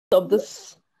of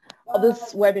this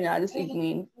webinar this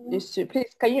evening is to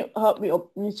please can you help me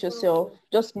mute yourself?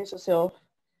 Just mute yourself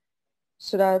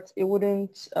so that it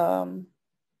wouldn't the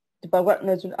background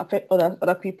noise would affect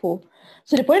other people.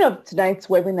 So the point of tonight's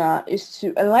webinar is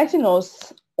to enlighten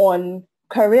us on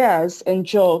careers and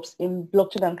jobs in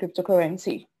blockchain and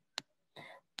cryptocurrency.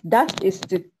 That is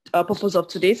the purpose of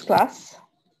today's class.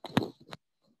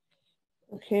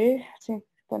 Okay, I think I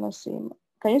cannot see.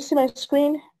 Can you see my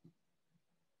screen?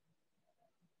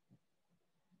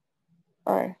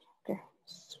 All right, okay,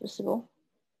 it's visible.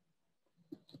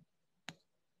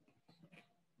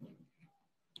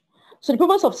 So the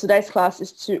purpose of today's class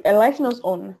is to enlighten us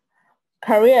on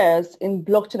careers in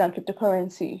blockchain and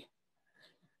cryptocurrency.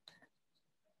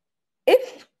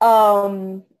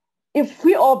 If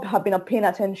we all have been paying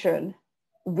attention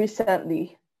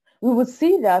recently, we would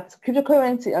see that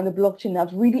cryptocurrency and the blockchain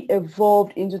have really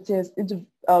evolved into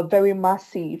a very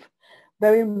massive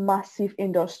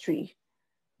industry.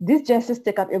 This Genesis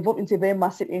tech have evolved into a very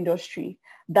massive industry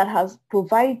that has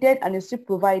provided and is still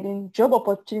providing job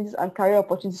opportunities and career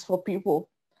opportunities for people.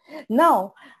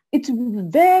 Now, it's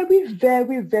very,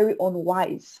 very, very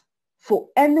unwise for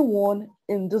anyone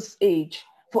in this age,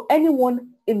 for anyone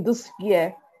in this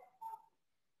year,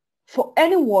 for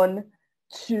anyone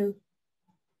to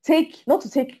not to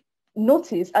take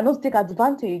notice and not to take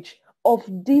advantage of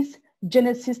this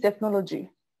Genesis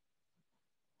technology.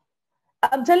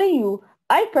 I'm telling you,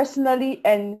 I personally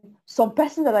and some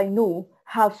person that I know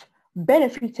have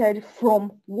benefited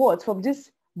from what? From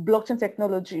this blockchain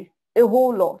technology a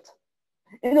whole lot.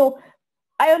 You know,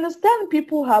 I understand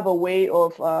people have a way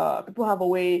of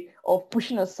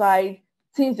pushing aside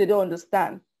things they don't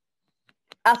understand.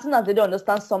 As soon as they don't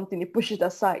understand something, they push it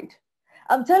aside.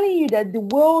 I'm telling you that the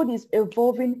world is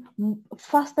evolving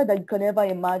faster than you can ever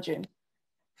imagine.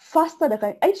 Faster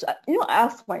than I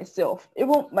ask myself,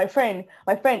 even my friend,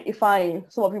 if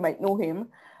some of you might know him,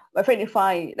 my friend, if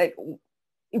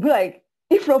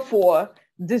not for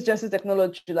this Genesis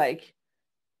technology, like,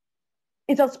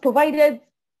 it has provided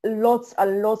lots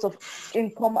and lots of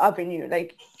income avenue,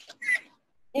 like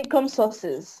income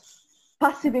sources,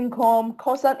 passive income,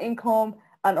 constant income,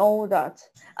 and all that.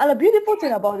 And the beautiful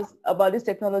thing about this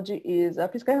technology is,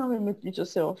 please can you help me mute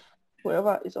yourself,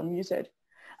 whoever is unmuted.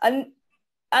 And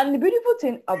the beautiful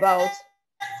thing about,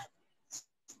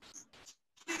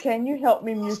 can you help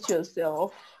me mute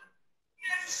yourself?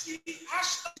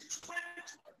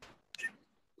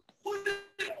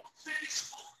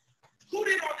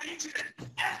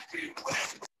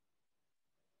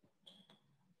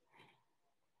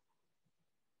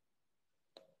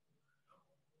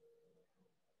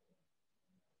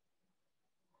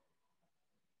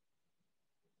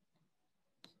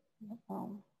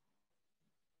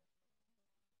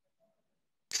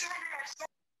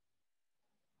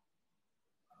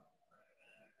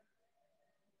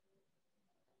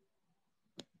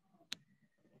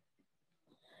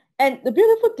 And the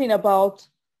beautiful thing about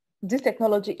this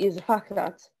technology is the fact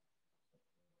that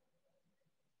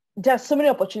there's so many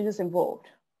opportunities involved.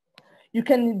 You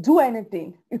can do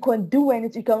anything. You can do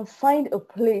anything. You can find a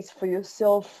place for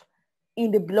yourself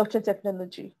in the blockchain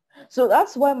technology. So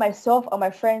that's why myself and my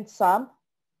friend Sam,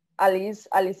 Alice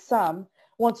Sam,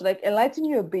 want to enlighten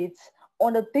you a bit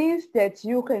on the things that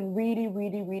you can really,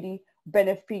 really, really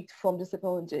benefit from this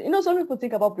technology. You know, some people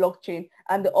think about blockchain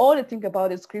and all they think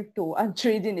about is crypto and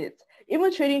trading it.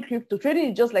 Even trading crypto, trading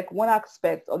is just like one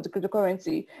aspect of the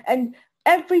cryptocurrency. And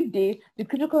every day, the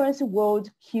cryptocurrency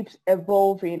world keeps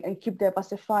evolving and keep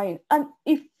diversifying. And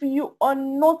if you are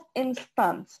not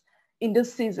instant in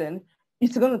this season,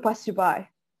 it's going to pass you by.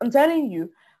 I'm telling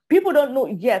you, people don't know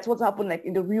yet what's happening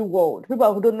in the real world.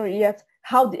 People don't know yet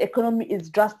how the economy is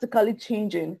drastically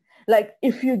changing. Like,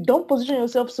 if you don't position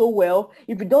yourself so well,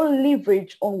 if you don't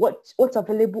leverage on what's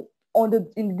available in the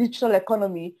digital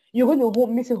economy, you're going to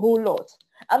miss a whole lot.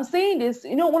 I'm saying this,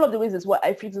 one of the reasons why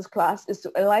I feel this class is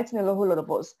to enlighten a whole lot of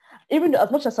us. Even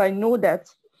as much as I know that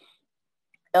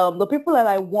the people that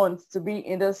I want to be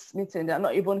in this meeting, they're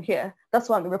not even here. That's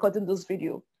why I'm recording this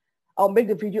video. I'll make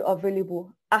the video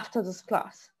available after this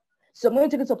class. So I'm going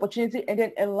to take this opportunity and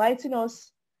then enlighten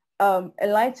us on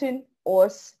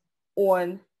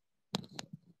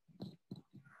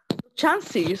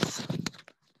chances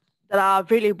that are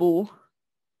available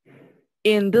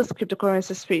in this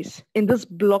cryptocurrency space, in this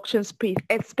blockchain space,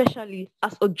 especially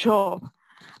as a job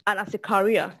and as a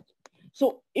career.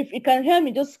 So if you can hear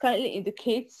me, just kindly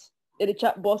indicate in the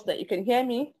chat box that you can hear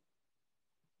me.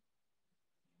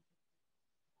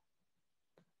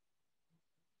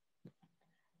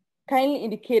 Kindly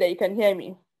indicate that you can hear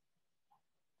me.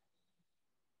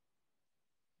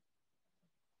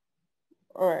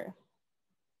 All right.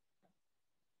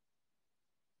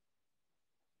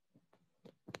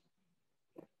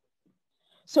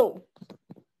 So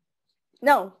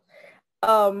now,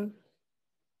 um,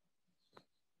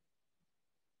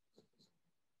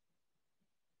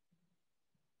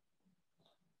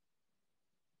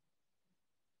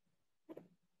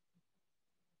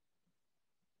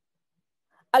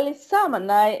 Alisam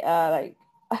and I like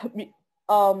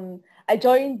I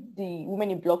joined the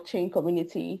Women in Blockchain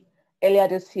community earlier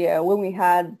this year when we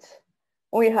had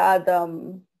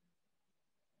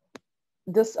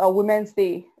this Women's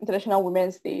Day, International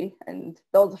Women's Day, and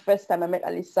that was the first time I met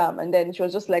Alisam. And then she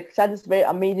was just like, she had this very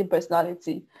amazing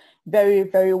personality, very,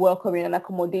 very welcoming and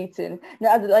accommodating.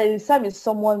 Now, Alisam is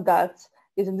someone that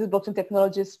is in this blockchain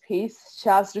technology space. She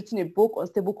has written a book on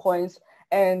stable coins,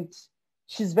 and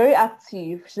she's very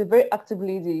active. She's a very active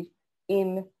lady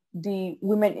in the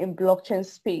Women in Blockchain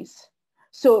space.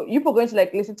 So you're going to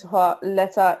like listen to her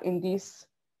later in this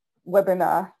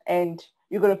webinar, and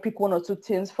you're going to pick one or two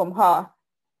things from her.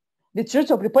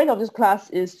 The point of this class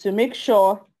is to make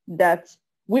sure that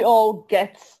we all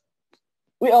get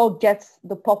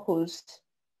the purpose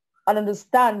and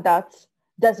understand that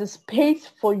there's a space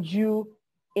for you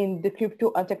in the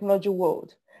crypto and technology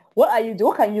world. What are you do?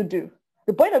 What can you do?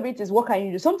 The point of it is, what can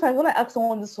you do? Sometimes when I ask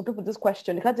some people this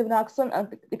question, they can't even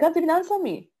answer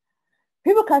me.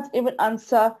 People can't even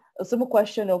answer a simple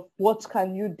question of what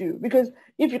can you do? Because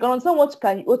if you can understand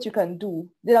what you can do,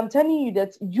 then I'm telling you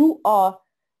that you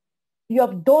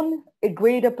have done a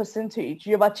greater percentage.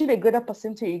 You have achieved a greater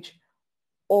percentage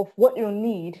of what you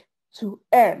need to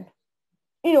earn.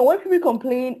 You know, when people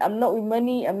complain, I'm not with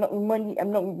money, I'm not with money,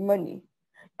 I'm not with money.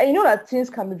 And you know that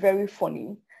things can be very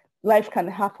funny. Life can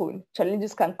happen,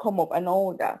 challenges can come up and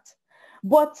all that.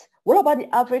 But what about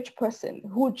the average person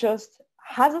who just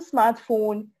has a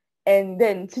smartphone and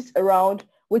then sits around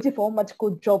waiting for a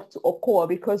magical job to occur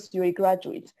because you're a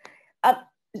graduate? And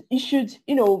you should,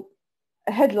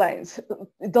 headlines.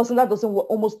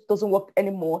 Almost doesn't work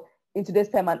anymore in today's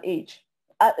time and age.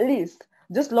 At least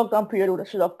this lockdown period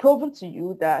should have proven to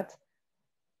you that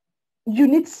you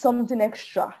need something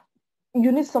extra.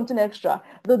 You need something extra.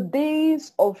 The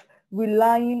days of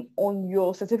relying on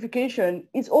your certification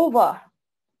is over.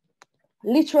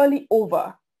 Literally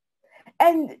over.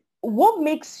 And what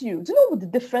makes you, do you know the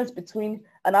difference between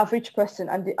an average person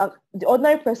and the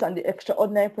ordinary person and the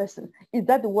extraordinary person? Is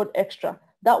that the word extra?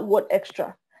 That word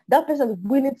extra. That person is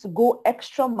willing to go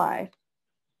extra mile.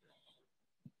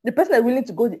 The person is willing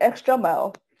to go the extra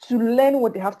mile to learn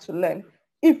what they have to learn.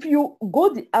 If you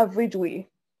go the average way,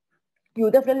 you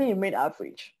will definitely remain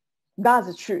average. That's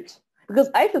the truth. Because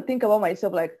I have to think about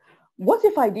myself like, what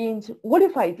if I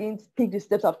didn't take the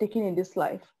steps I've taken in this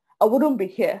life? I wouldn't be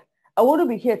here. I wouldn't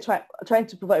be here trying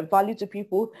to provide value to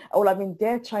people. I would have been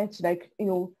there trying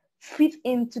to fit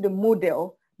into the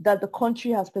model that the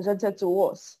country has presented to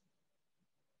us.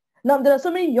 Now, there are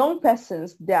so many young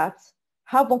persons that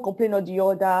have one complaint or the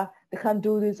other. They can't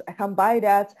do this. I can't buy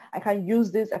that. I can't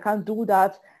use this. I can't do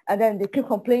that. And then they keep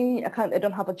complaining. I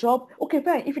don't have a job. Okay,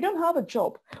 fine. If you don't have a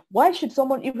job, why should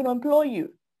someone even employ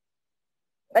you?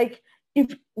 Like,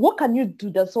 what can you do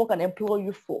that someone can employ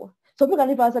you for? Some people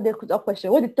can even answer that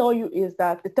question. What they tell you is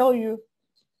that they tell you,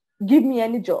 give me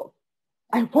any job.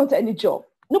 I want any job.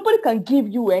 Nobody can give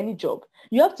you any job.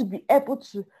 You have to be able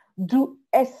to do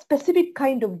a specific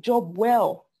kind of job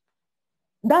well.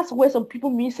 That's where some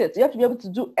people miss it. You have to be able to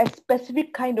do a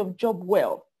specific kind of job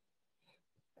well.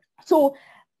 So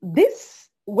this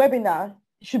webinar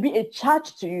should be a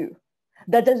charge to you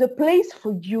that there's a place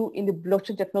for you in the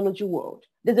blockchain technology world.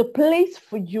 There's a place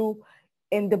for you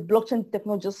in the blockchain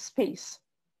technology space.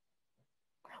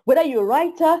 Whether you're a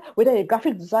writer, whether you're a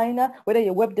graphic designer, whether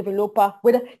you're a web developer,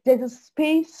 whether there's a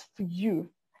space for you.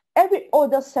 Every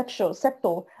other sector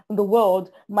in the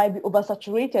world might be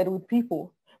oversaturated with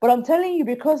people. But I'm telling you,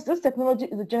 because this technology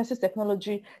is a Genesis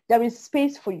technology, there is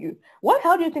space for you.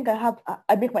 How do you think I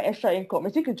make my extra income? I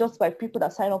think it's just by people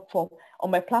that sign up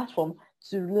on my platform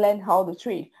to learn how to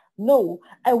trade. No,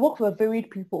 I work with varied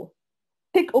people.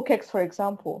 Take OKEx, for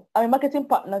example. I'm a marketing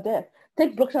partner there.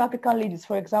 Take Blockchain African Ladies,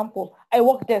 for example. I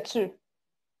work there too.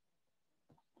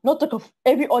 Not talk of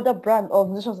every other brand or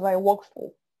organizations that I work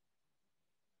for.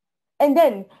 And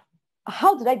then,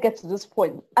 how did I get to this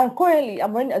point? And currently,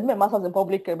 I'm doing my master's in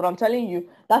public care, but I'm telling you,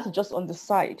 that's just on the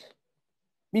side.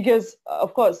 Because,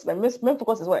 of course, my main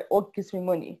focus is what gives me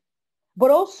money.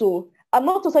 But also, I'm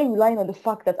not totally relying on the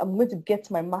fact that I'm going to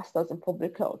get my master's in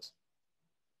public health.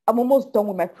 I'm almost done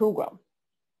with my program.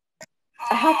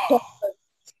 I have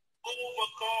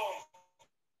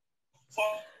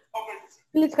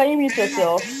Please, can you mute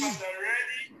yourself?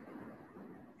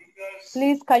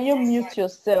 Please, can you mute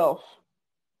yourself?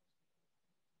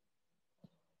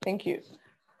 Thank you.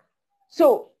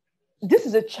 So this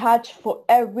is a charge for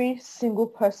every single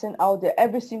person out there,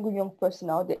 every single young person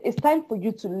out there. It's time for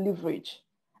you to leverage.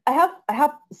 I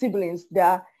have siblings that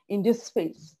are in this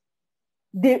space.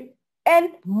 They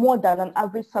earn more than an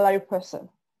average salary person.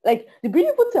 Like, the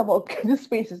beautiful thing about this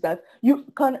space is that you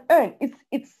can earn.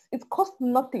 It costs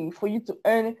nothing for you to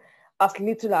earn as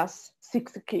little as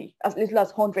 60K, as little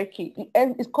as 100K.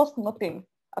 It costs nothing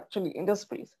actually in this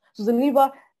space to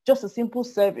deliver just a simple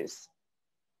service.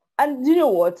 And you know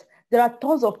what? There are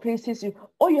tons of places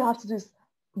all you have to do is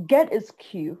get a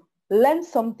skill, learn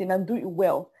something and do it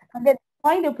well. And then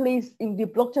find a place in the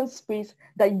blockchain space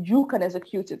that you can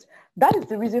execute it. That is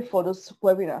the reason for this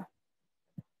webinar.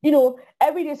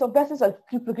 Every day some persons are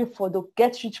keep looking for the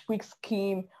get rich quick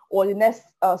scheme or the next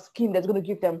scheme that's going to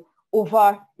give them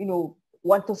over,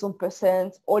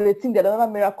 1,000%, or they think that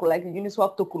another miracle like the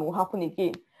Uniswap token will happen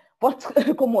again. But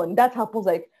come on, that happens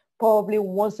like probably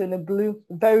once in a very,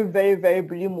 very, very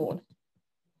blue moon.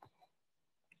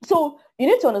 So you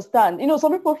need to understand,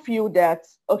 some people feel that,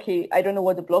 okay, I don't know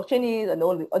what the blockchain is, I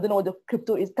don't know what the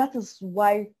crypto is. That is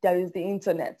why there is the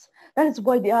internet. That is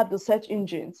why they have the search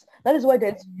engines. That is why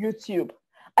there's YouTube.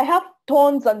 I have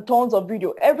tons and tons of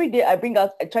video. Every day I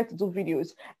try to do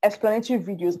videos, explanatory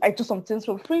videos. I do some things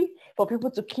for free for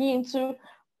people to key into.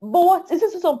 But what is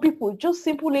it to some people? Just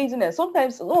simple laziness.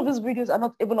 Sometimes some of these videos are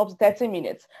not even up to 30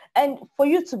 minutes. And for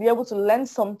you to be able to learn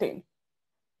something,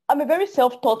 I'm a very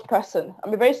self-taught person.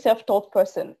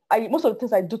 Most of the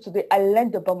things I do today, I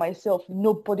learned about myself.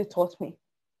 Nobody taught me.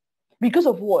 Because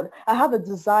of what? I have a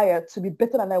desire to be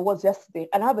better than I was yesterday,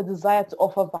 and I have a desire to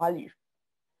offer value.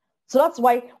 So that's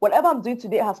why whatever I'm doing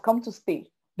today has come to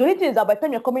stay. The only thing is that by the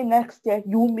time you're coming next year,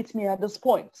 you will meet me at this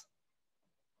point.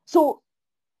 So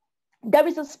there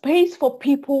is a space for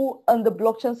people in the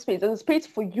blockchain space. There's a space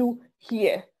for you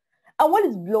here. And what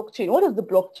is blockchain? What is the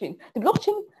blockchain? The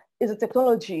blockchain is a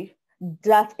technology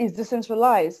that is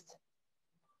decentralized.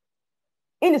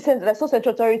 In the sense that there's no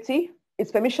central authority,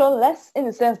 it's permissionless in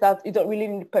the sense that you don't really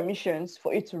need permissions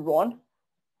for it to run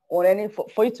or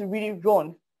for it to really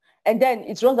run. And then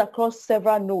it runs across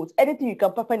several nodes. Anything you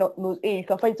can find on node A, you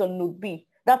can find it on node B.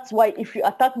 That's why if you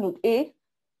attack node A,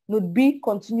 node B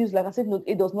continues like I said, node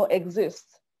A does not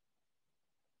exist.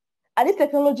 And this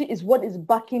technology is what is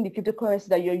backing the cryptocurrency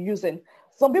that you're using.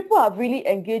 Some people have really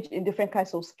engaged in different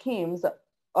kinds of schemes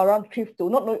around crypto,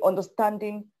 not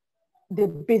understanding the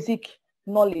basic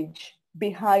knowledge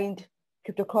behind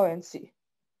cryptocurrency.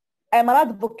 I'm an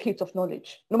advocate of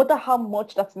knowledge. No matter how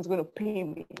much that is going to pay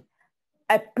me,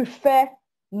 I prefer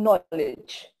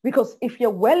knowledge, because if you're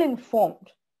well informed,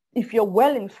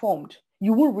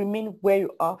 you will remain where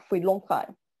you are for a long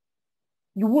time.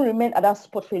 You will remain at that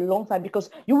spot for a long time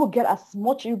because you will get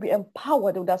you'll be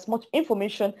empowered with as much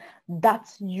information that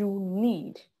you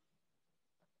need.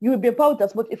 You will be empowered with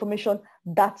as much information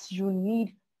that you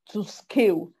need to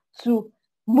scale, to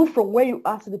move from where you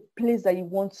are to the place that you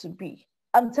want to be.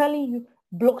 I'm telling you,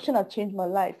 blockchain has changed my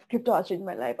life. Crypto has changed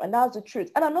my life. And that's the truth.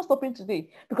 And I'm not stopping today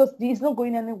because it's not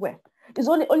going anywhere. It's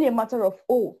only a matter of,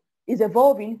 it's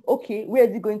evolving. Okay, where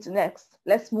is it going to next?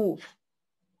 Let's move.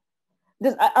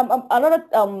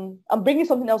 I'm bringing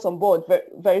something else on board very,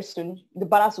 very soon. The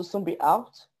banners will soon be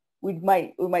out with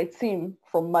my team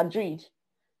from Madrid.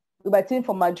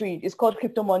 It's called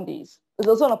Crypto Mondays. There's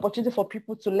also an opportunity for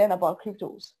people to learn about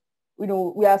cryptos.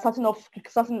 We are starting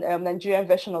Nigerian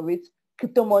version of it,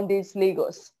 Crypto Mondays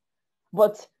Lagos.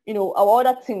 But our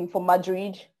other team from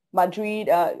Madrid,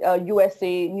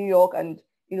 USA, New York, and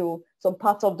some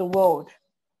parts of the world.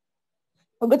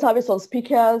 We're going to have some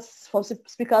speakers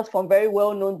from very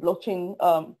well-known blockchain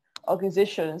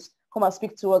organizations come and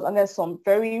speak to us, and there's some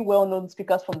very well-known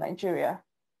speakers from Nigeria,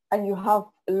 and you have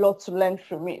a lot to learn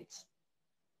from it.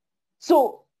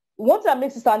 So what that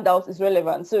makes it stand out is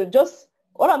relevant. So just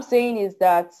what I'm saying is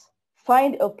that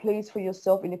find a place for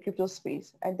yourself in the crypto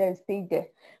space and then stay there.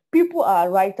 People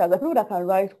are writers, the people that can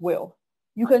write well.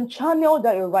 You can channel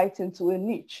that you're writing to a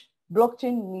niche,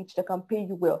 blockchain niche that can pay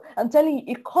you well. I'm telling you,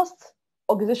 it costs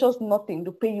organizations nothing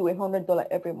to pay you $100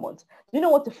 every month. Do you know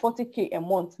what the 40K a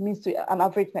month means to an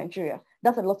average Nigeria?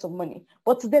 That's a lot of money.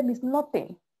 But to them, it's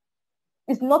nothing.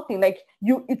 It's nothing.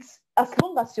 It's as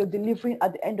long as you're delivering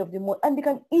at the end of the month, and they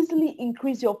can easily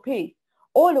increase your pay.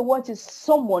 All they want is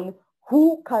someone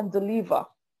who can deliver.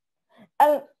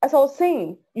 And as I was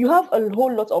saying, you have a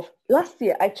whole lot of, last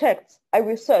year I checked, I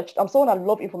researched, I'm someone that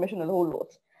loves information a whole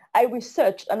lot. I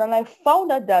researched and then I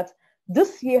found out that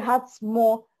this year has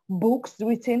more books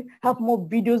written, have more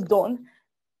videos done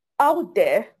out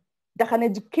there that can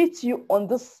educate you on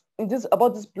this,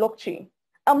 about this blockchain.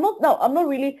 I'm not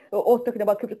really all talking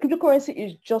about crypto. Cryptocurrency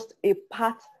is just a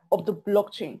part of the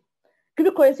blockchain.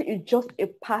 Cryptocurrency is just a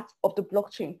part of the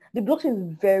blockchain. The blockchain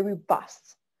is very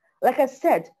vast. Like I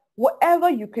said, whatever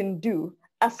you can do,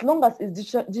 as long as it's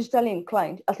digitally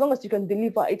inclined, as long as you can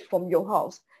deliver it from your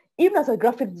house, even as a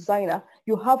graphic designer,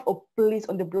 you have a place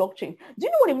on the blockchain. Do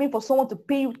you know what it means for someone to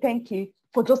pay you 10K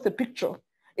for just a picture?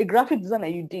 A graphic designer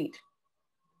you did.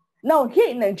 Now, here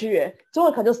in Nigeria,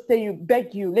 someone can just tell you,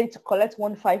 beg you, let to collect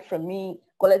 1.5 from me,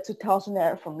 collect 2,000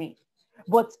 naira from me.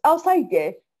 But outside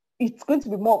there, it's going to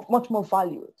be much more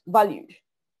valued.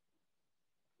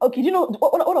 Okay, you know,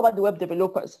 what about the web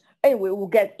developers? Anyway, we'll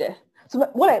get there. So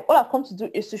what I've come to do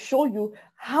is to show you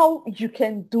how you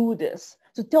can do this,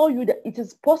 to tell you that it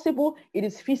is possible, it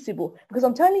is feasible. Because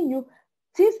I'm telling you,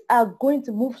 things are going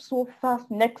to move so fast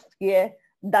next year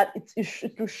that it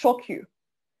will shock you.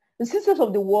 The systems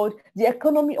of the world, the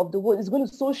economy of the world is going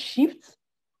to so shift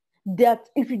that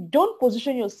if you don't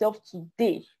position yourself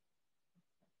today,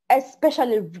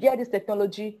 especially via this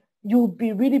technology, you'll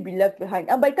be left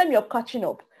behind. And by the time you're catching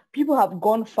up, people have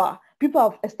gone far. People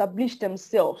have established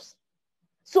themselves.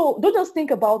 So don't just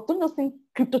think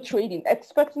crypto trading,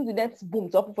 expecting the next boom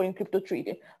to happen for you in crypto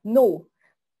trading. No,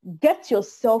 get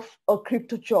yourself a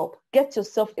crypto job. Get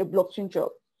yourself a blockchain job.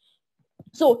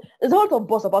 So there's a lot of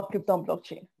buzz about crypto and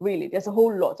blockchain. Really, there's a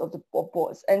whole lot of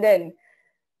buzz. And then,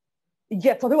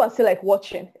 yeah, some people are still like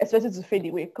watching, especially to fade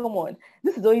away. Come on,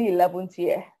 this is only 11th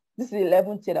year. This is the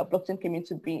 11th year that blockchain came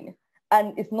into being,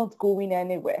 and it's not going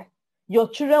anywhere. Your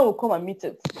children will come and meet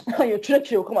it. Your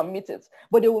children will come and meet it,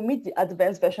 but they will meet the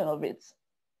advanced version of it.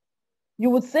 You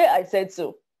would say I said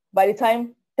so. By the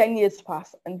time 10 years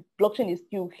pass and blockchain is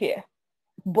still here,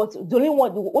 but the only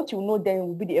one, what you know then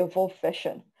will be the evolved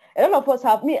version. A lot of us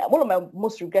have, one of my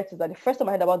most regrets is that the first time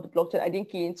I heard about the blockchain, I didn't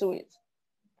key into it.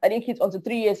 I didn't key it until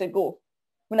 3 years ago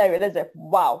when I realized that,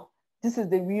 wow, this is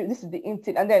the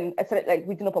intent. And then I started like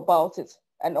reading up about it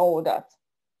and all that.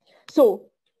 So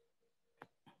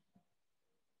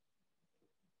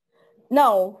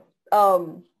now,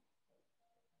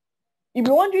 if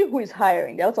you're wondering who is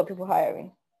hiring, there are lots of people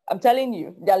hiring. I'm telling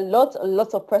you, there are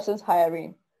lots of persons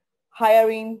hiring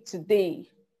today.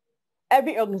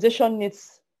 Every organization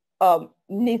needs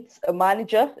a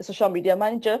manager, a social media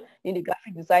manager, need a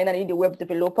graphic designer, need a web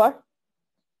developer.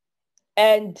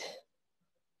 And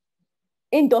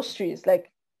industries,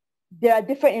 like there are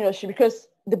different industries because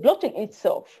the blockchain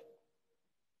itself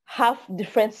have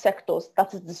different sectors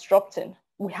that is disrupting.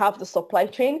 We have the supply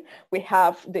chain, we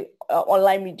have the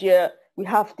online media, we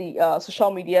have the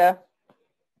social media,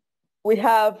 we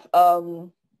have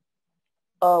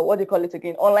what do you call it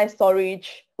again? Online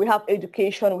storage, we have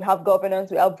education, we have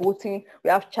governance, we have voting, we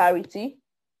have charity,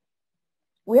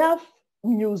 we have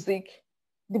music.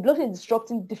 The blockchain is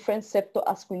disrupting different sectors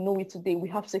as we know it today. We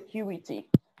have security.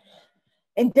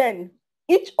 And then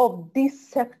each of these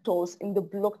sectors in the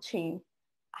blockchain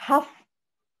have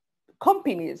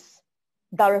companies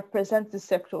that represent these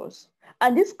sectors.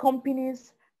 And these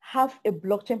companies have a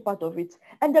blockchain part of it.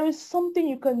 And there is something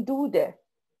you can do there.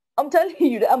 I'm telling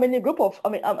you that I'm in a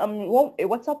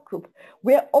WhatsApp group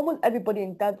where almost everybody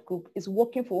in that group is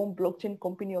working for one blockchain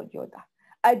company or the other.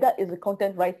 Either is a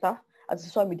content writer, as a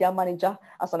social media manager,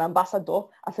 as an ambassador,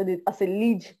 as a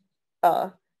lead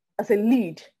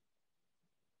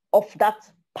of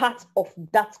that part of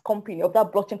that company, of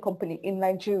that blockchain company in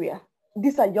Nigeria.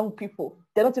 These are young people.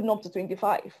 They're not even up to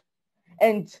 25.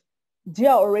 And they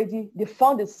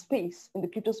found a space in the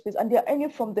crypto space and they're earning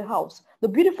from the house. The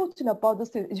beautiful thing about this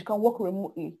thing is you can work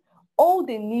remotely. All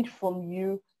they need from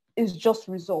you is just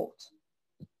results.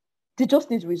 They just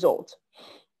need results.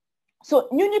 So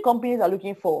new companies are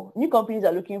looking for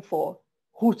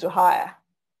who to hire.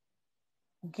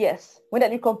 Yes, when they're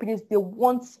new companies, they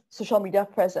want social media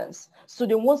presence. So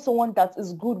they want someone that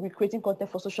is good with creating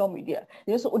content for social media.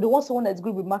 They want someone that's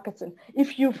good with marketing.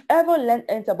 If you've ever learned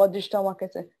anything about digital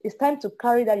marketing, it's time to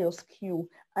carry that your skill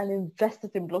and invest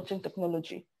it in blockchain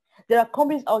technology. There are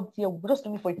companies out there just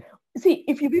looking for you. See,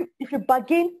 if you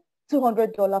bargain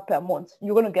 $200 per month,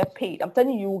 you're going to get paid. I'm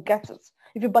telling you, you will get it.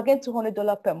 If you bargain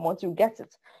 $200 per month, you get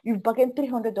it. If you bargain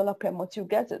 $300 per month, you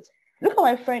get it. Look at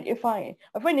my friend Ifeanyi.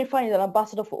 My friend Ifeanyi is an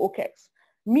ambassador for OKEx.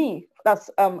 Me,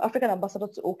 that's African ambassador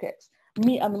to OKEx.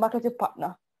 Me, I'm a marketing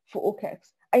partner for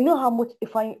OKEx. I know how much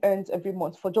Ifeanyi earns every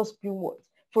month for just being what?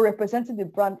 For representing the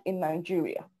brand in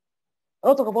Nigeria. I'm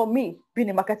not talking about me being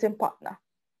a marketing partner.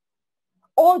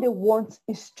 All they want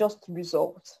is just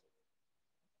results.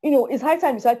 It's high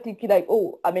time you start thinking like,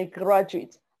 oh, I'm a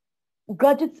graduate.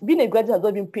 Being a graduate has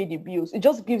not even paid the bills. It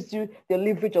just gives you the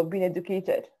leverage of being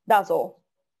educated. That's all.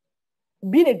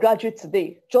 being a graduate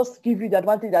today just give you the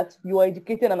advantage that you are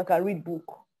educated and can read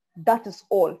book. That is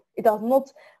all. It has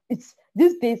not, it's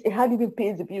these days it hardly even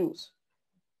pays the bills.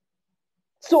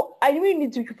 So I really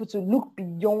need people to look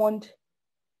beyond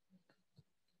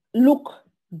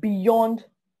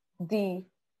the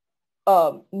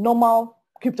normal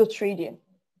crypto trading.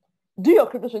 Do your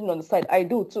crypto trading on the side. I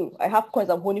do too. I have coins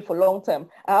I'm holding for long term.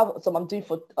 I have some I'm doing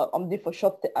for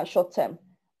short term.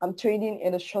 I'm trading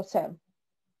in the short term.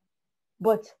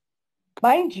 But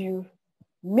mind you,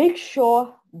 make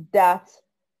sure that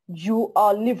you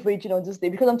are leveraging on this day,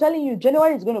 because I'm telling you,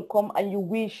 January is going to come and you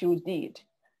wish you did.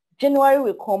 January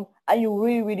will come and you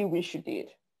really, really wish you did.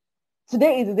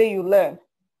 Today is the day you learn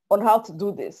on how to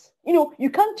do this. You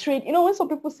can't trade. When some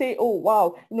people say, oh,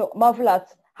 wow, marvel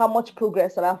at how much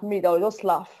progress that I've made, I'll just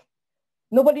laugh.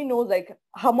 Nobody knows like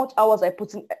how much hours I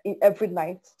put in every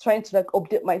night trying to like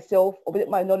update myself, update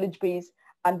my knowledge base,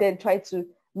 and then try to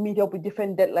meet up with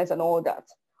different deadlines and all that.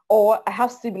 Or I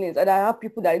have siblings and I have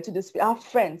people that are into this. I have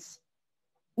friends.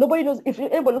 Nobody knows. If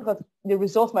you're able to look at the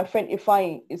results my friend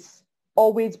Ifeanyi is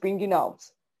always bringing out,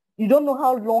 you don't know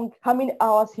how many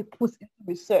hours he puts into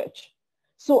research.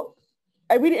 So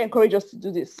I really encourage us to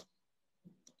do this.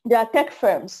 There are tech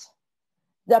firms.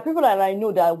 There are people that I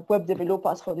know that are web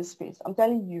developers for this space. I'm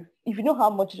telling you, if you know how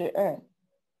much they earn,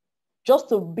 just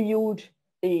to build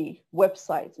a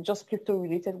website, just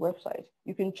crypto-related website,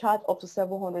 you can charge up to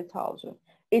 700,000,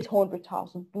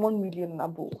 800,000, 1 million and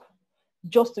above,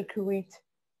 just to create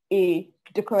a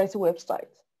cryptocurrency website.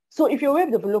 So if you're a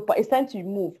web developer, it's time to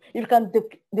move. If you can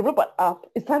develop an app,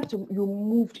 it's time to you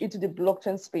move into the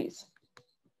blockchain space.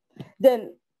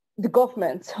 Then the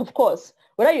government, of course,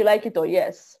 whether you like it or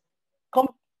yes,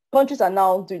 countries are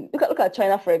now doing. Look at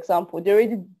China, for example.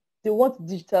 They want to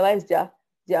digitalize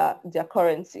their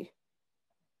currency.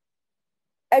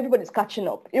 Everybody's catching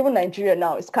up. Even Nigeria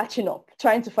now is catching up,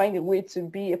 trying to find a way to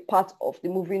be a part of the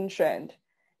moving trend.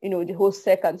 The whole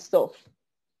SEC and stuff.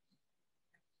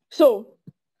 So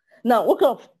now, what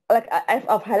kind of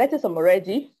I've highlighted some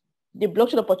already. The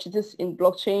blockchain opportunities in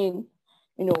blockchain.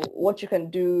 What you can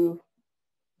do.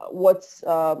 What's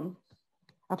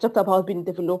I've talked about being a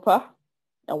developer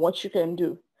and what you can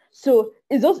do. So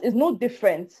it's no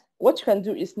different. What you can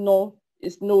do is no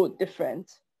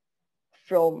different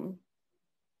from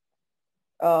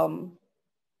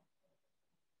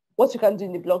what you can do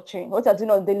in the blockchain. What you're doing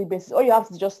on a daily basis. All you have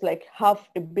to just like have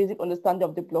a basic understanding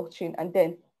of the blockchain and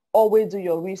then always do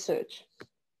your research.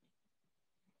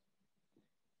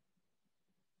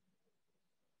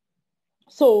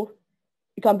 So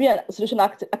you can be a solution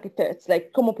architect,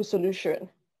 like come up with a solution.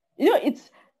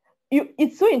 It's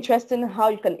so interesting how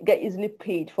you can get easily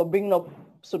paid for bringing up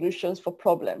solutions for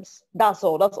problems. That's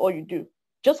all you do.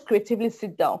 Just creatively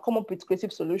sit down, come up with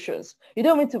creative solutions. You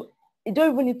don't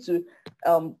even need to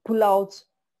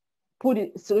put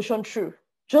the solution through.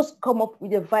 Just come up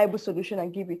with a viable solution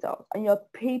and give it out. And you're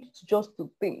paid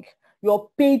to think. You're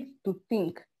paid to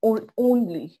think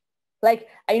only. Like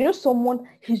I know someone,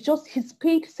 he's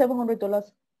paid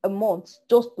 $700 a month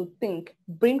just to think,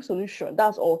 bring solution.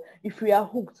 That's all. If we are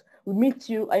hooked, we meet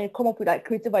you and you come up with like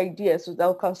creative ideas so that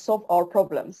we can solve our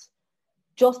problems.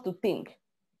 Just to think.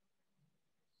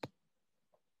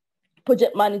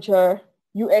 Project manager,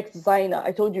 UX designer,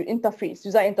 I told you,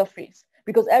 user interface,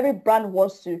 because every brand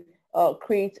wants to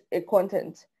create a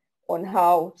content on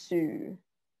how to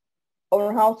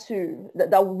that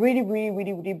will really, really,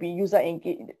 really, really be user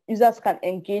engaged. Users can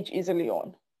engage easily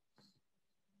on.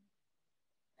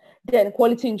 Then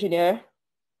quality engineer,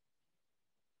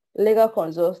 legal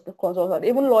consultant,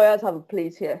 even lawyers have a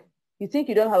place here. You think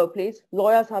you don't have a place?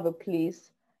 Lawyers have a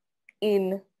place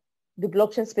in the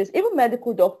blockchain space. Even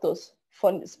medical doctors,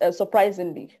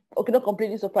 surprisingly, okay, not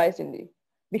completely surprisingly,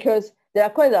 because there's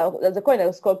a coin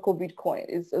that's called COVID coin.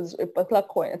 It's a particular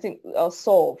coin. I think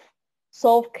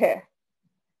Solve Care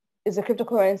is a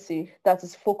cryptocurrency that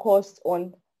is focused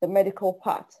on the medical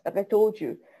part. Like I told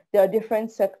you, there are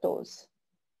different sectors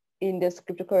in this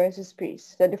cryptocurrency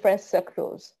space. There are different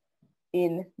sectors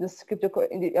in this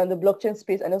on the blockchain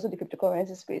space and also the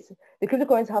cryptocurrency space. The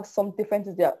cryptocurrencies have some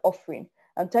differences they are offering.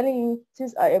 I'm telling you,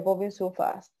 things are evolving so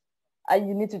fast, and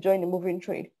you need to join the moving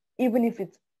trade, even if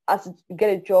it's as to get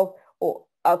a job or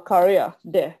a career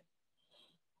there.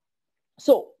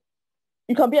 So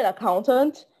you can be an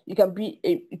accountant. You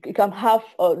can have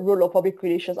a role of public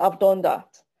relations. I've done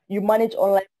that. You manage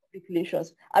online public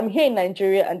relations. I'm here in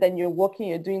Nigeria, and then you're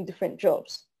doing different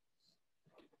jobs.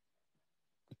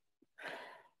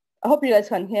 I hope you guys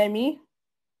can hear me.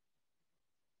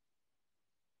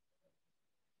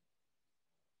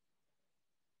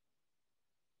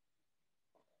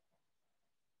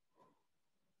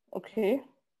 Okay. Okay.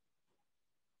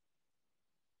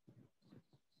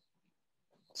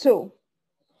 So,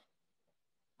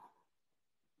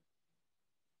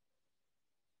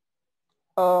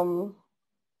 um,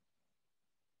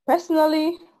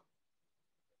 personally,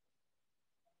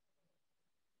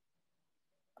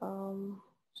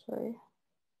 sorry.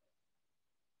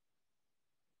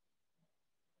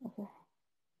 Okay.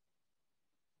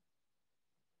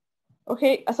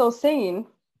 Okay, as I was saying,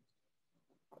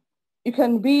 you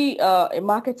can be a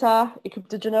marketer, a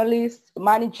crypto journalist, a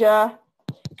manager,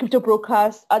 crypto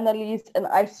brokers, analyst, and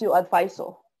ICO advisor.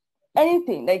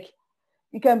 Anything, like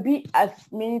you can be as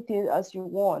many things as you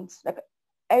want, like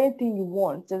anything you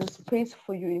want. There's a space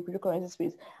for you in cryptocurrency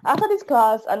space. After this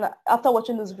class and after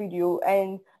watching this video,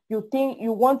 and you think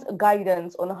you want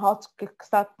guidance on how to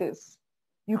start this,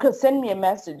 you can send me a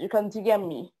message. You can DM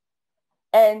me,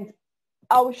 and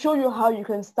I will show you how you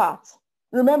can start.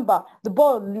 Remember, the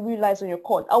ball really lies on your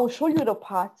court. I will show you the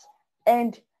path,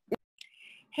 and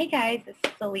Hey guys, this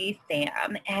is Elise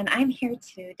Sam, and I'm here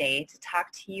today to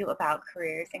talk to you about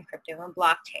careers in crypto and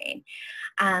blockchain.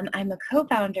 I'm a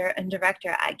co-founder and director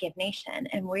at Give Nation,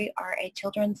 and we are a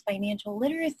children's financial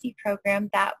literacy program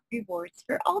that rewards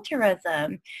for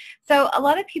altruism. So a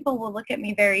lot of people will look at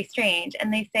me very strange,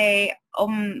 and they say,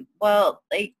 well,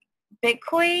 like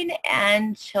Bitcoin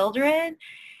and children?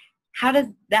 How does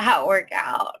that work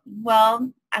out?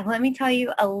 Well, let me tell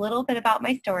you a little bit about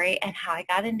my story and how I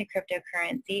got into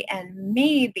cryptocurrency, and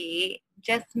maybe,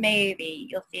 just maybe,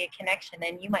 you'll see a connection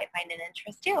and you might find an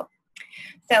interest too.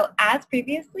 So as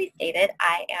previously stated,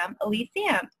 I am Elise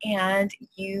Sam, and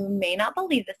you may not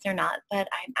believe this or not, but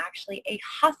I'm actually a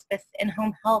hospice and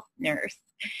home health nurse.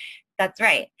 That's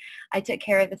right. I took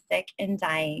care of the sick and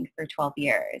dying for 12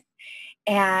 years.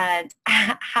 And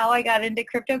how I got into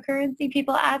cryptocurrency,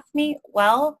 people ask me,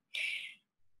 well,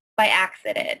 by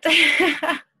accident.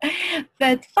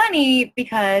 That's funny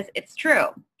because it's true.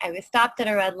 I was stopped at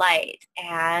a red light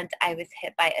and I was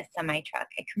hit by a semi-truck.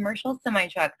 A commercial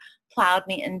semi-truck plowed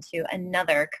me into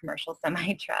another commercial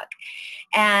semi-truck.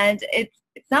 And it's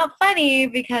not funny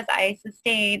because I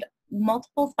sustained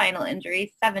multiple spinal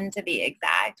injuries, 7 to be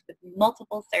exact, with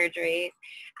multiple surgeries.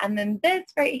 And then this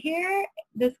right here,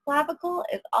 this clavicle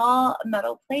is all a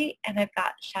metal plate, and I've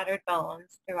got shattered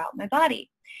bones throughout my body.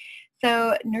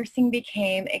 So nursing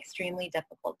became extremely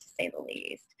difficult, to say the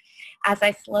least. As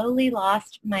I slowly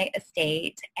lost my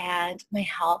estate and my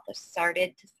health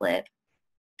started to slip,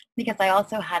 because I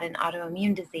also had an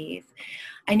autoimmune disease,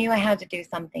 I knew I had to do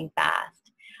something fast.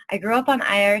 I grew up on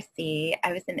IRC.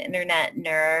 I was an internet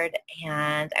nerd,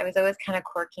 and I was always kind of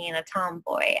quirky and a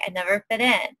tomboy. I never fit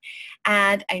in.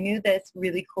 And I knew this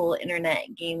really cool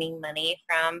internet gaming money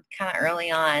from kind of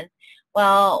early on.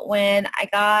 Well, when I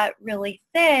got really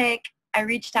sick, I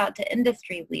reached out to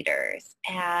industry leaders,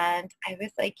 and I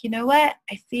was like, you know what?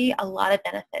 I see a lot of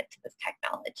benefit to this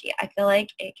technology. I feel like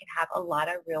it can have a lot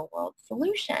of real world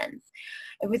solutions.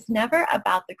 It was never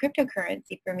about the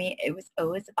cryptocurrency for me. It was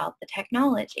always about the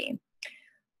technology.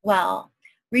 Well,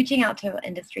 reaching out to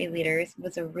industry leaders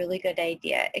was a really good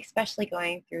idea, especially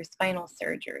going through spinal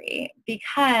surgery,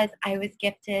 because I was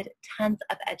gifted tons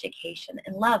of education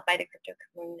and love by the crypto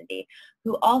community,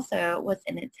 who also was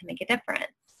in it to make a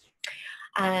difference.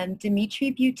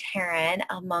 Dimitri Buterin,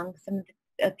 among some of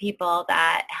the people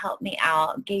that helped me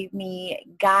out, gave me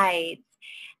guides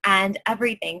and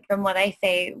everything from what I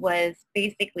say was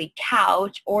basically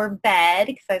couch or bed,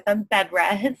 because I was on bed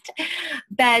rest,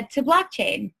 bed to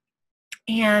blockchain.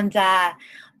 And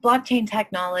blockchain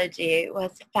technology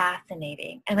was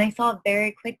fascinating. And I saw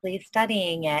very quickly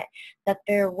studying it that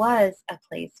there was a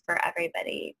place for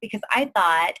everybody, because I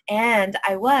thought, and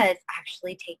I was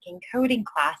actually taking coding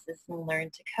classes and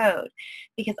learned to code,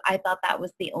 because I thought that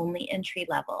was the only entry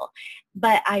level.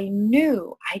 But I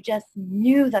just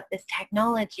knew that this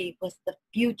technology was the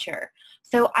future.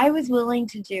 So I was willing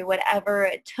to do whatever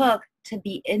it took to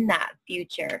be in that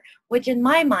future, which in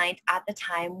my mind at the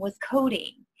time was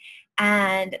coding.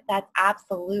 And that's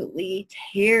absolutely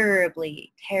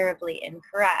terribly, terribly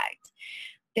incorrect.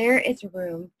 There is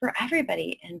room for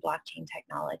everybody in blockchain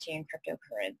technology and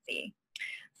cryptocurrency.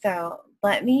 So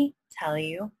let me tell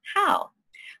you how.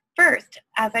 First,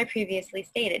 as I previously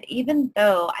stated, even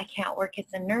though I can't work as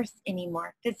a nurse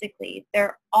anymore physically,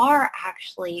 there are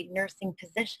actually nursing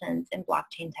positions in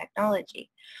blockchain technology.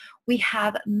 We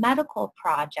have medical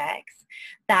projects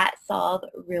that solve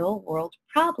real world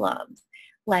problems.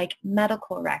 like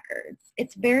medical records.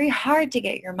 It's very hard to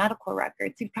get your medical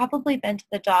records. You've probably been to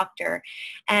the doctor,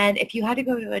 and if you had to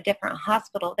go to a different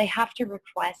hospital, they have to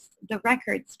request the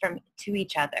records to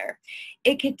each other.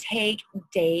 It could take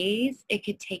days, it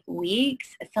could take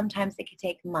weeks, sometimes it could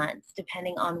take months,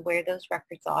 depending on where those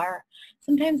records are.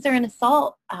 Sometimes they're in a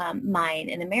salt mine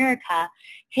in America,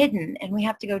 hidden, and we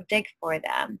have to go dig for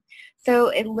them. So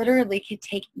it literally could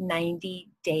take 90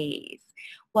 days.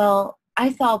 Well,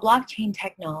 I saw blockchain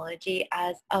technology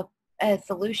as a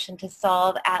solution to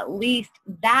solve at least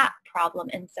that problem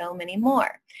and so many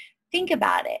more. Think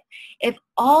about it. If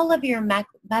all of your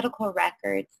medical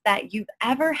records that you've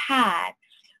ever had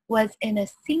was in a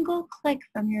single click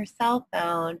from your cell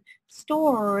phone,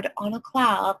 stored on a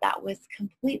cloud that was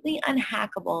completely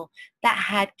unhackable, that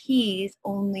had keys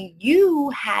only you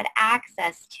had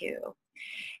access to,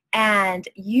 and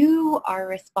you are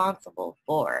responsible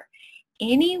for.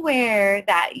 Anywhere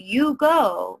that you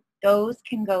go, those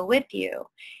can go with you.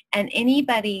 And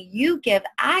anybody you give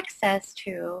access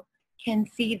to can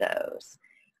see those.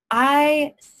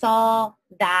 I saw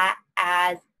that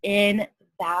as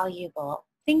invaluable.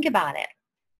 Think about it.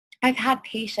 I've had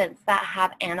patients that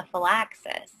have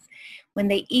anaphylaxis. When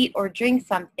they eat or drink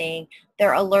something,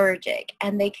 they're allergic,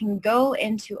 and they can go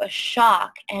into a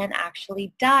shock and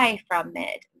actually die from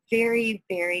it very,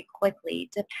 very quickly,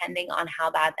 depending on how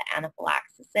bad the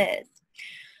anaphylaxis is.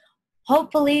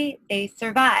 Hopefully, they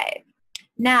survive.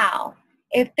 Now,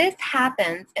 if this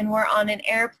happens and we're on an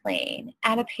airplane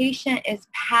and a patient is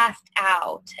passed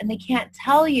out and they can't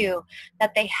tell you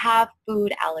that they have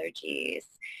food allergies,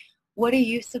 what are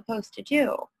you supposed to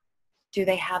do? Do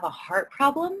they have a heart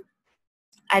problem?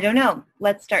 I don't know.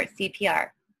 Let's start CPR.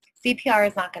 CPR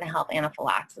is not going to help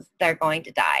anaphylaxis. They're going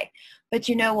to die. But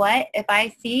you know what? If I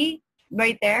see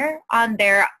right there on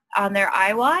their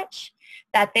iWatch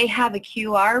that they have a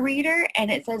QR reader and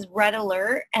it says red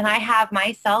alert, and I have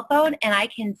my cell phone and I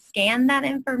can scan that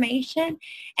information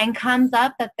and comes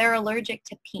up that they're allergic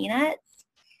to peanuts,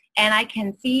 and I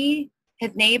can see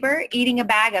his neighbor eating a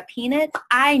bag of peanuts,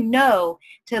 I know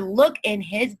to look in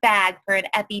his bag for an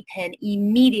EpiPen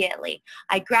immediately.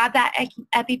 I grab that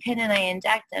EpiPen and I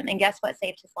inject him, and guess what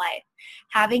saved his life?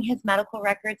 Having his medical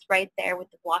records right there with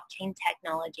the blockchain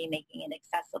technology, making it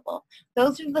accessible.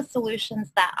 Those are the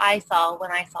solutions that I saw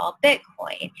when I saw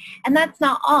Bitcoin. And that's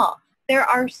not all. There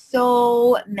are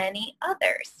so many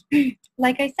others.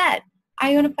 Like I said,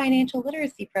 I own a financial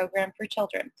literacy program for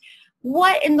children.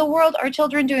 What in the world are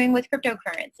children doing with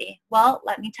cryptocurrency? Well,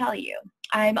 let me tell you.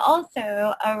 I'm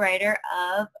also a writer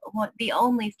of the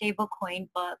only stablecoin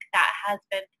book that has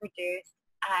been produced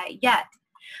yet.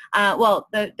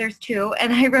 There's two,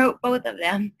 and I wrote both of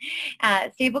them.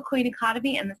 Stablecoin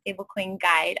Economy and the Stablecoin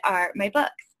Guide are my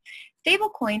books.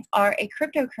 Stablecoins are a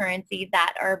cryptocurrency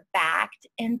that are backed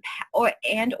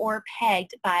or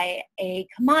pegged by a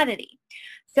commodity.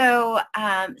 So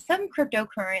some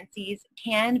cryptocurrencies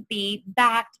can be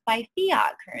backed by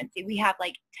fiat currency. We have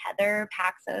like Tether,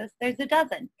 Paxos, there's a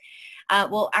dozen.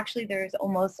 Actually, there's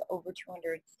almost over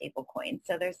 200 stable coins.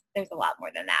 So there's a lot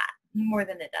more than that, more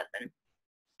than a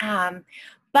dozen.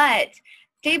 But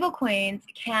stable coins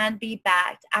can be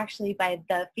backed actually by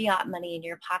the fiat money in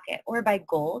your pocket, or by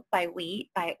gold, by wheat,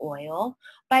 by oil,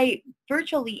 by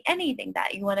virtually anything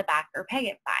that you want to back or peg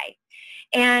it by.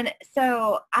 And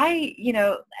so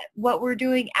what we're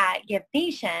doing at Give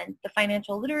Nation, the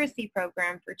financial literacy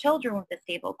program for children with a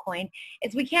stable coin,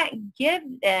 is we can't give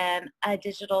them a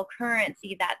digital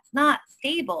currency that's not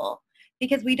stable,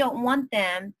 because we don't want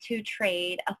them to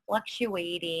trade a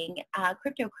fluctuating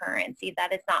cryptocurrency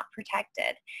that is not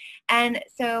protected. And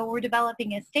so we're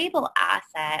developing a stable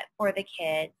asset for the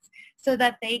kids so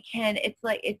that they can, it's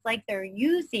like they're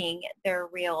using their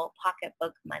real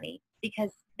pocketbook money,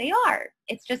 because they are.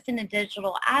 It's just in a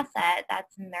digital asset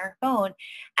that's in their phone.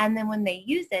 And then when they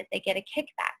use it, they get a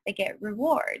kickback. They get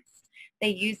rewards. They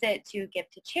use it to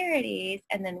give to charities,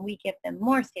 and then we give them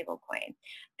more stablecoin.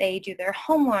 They do their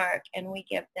homework, and we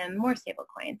give them more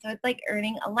stablecoin. So it's like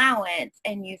earning allowance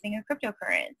and using a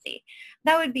cryptocurrency.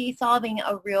 That would be solving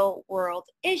a real world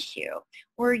issue.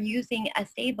 We're using a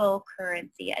stable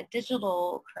currency, a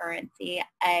digital currency,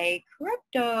 a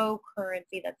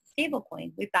cryptocurrency that's a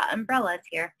stablecoin. We've got umbrellas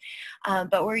here,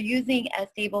 but we're using a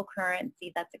stable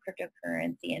currency that's a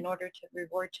cryptocurrency in order to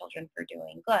reward children for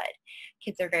doing good.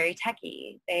 Kids are very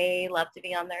techy. They love to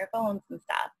be on their phones and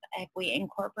stuff. If we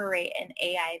incorporate an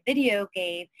AI video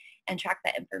game and track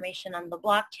that information on the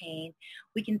blockchain,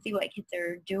 we can see what kids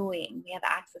are doing. We have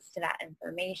access to that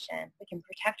information. We can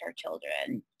protect our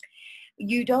children.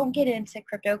 You don't get into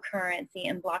cryptocurrency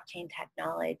and blockchain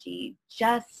technology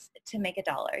just to make a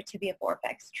dollar, to be a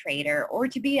forex trader, or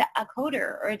to be a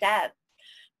coder or a dev.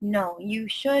 No, you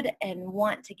should and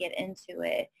want to get into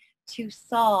it to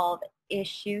solve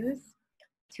issues,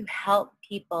 to help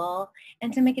people,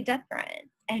 and to make a difference.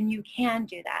 And you can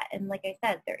do that. And like I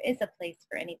said, there is a place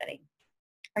for anybody.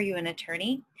 Are you an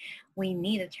attorney? We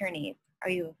need attorneys. Are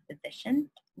you a physician?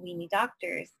 We need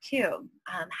doctors too.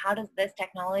 How does this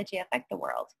technology affect the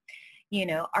world? You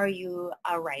know, are you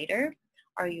a writer?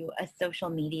 Are you a social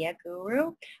media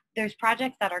guru? There's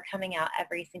projects that are coming out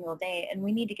every single day, and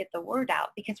we need to get the word out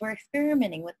because we're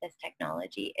experimenting with this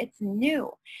technology. It's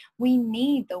new. We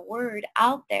need the word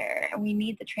out there, and we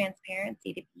need the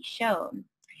transparency to be shown.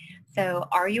 So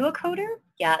are you a coder?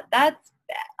 Yeah, that's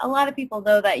a lot of people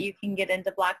know that you can get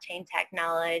into blockchain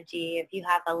technology if you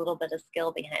have a little bit of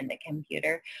skill behind the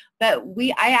computer. But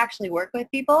I actually work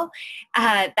with people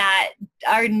that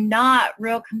are not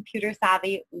real computer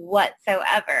savvy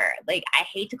whatsoever. Like, I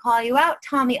hate to call you out,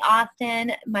 Tommy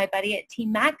Austin, my buddy at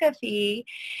Team McAfee,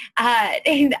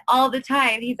 and all the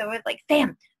time he's always like,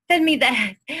 Sam, send me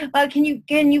this. Well, can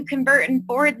you convert and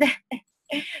forward this?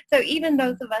 So even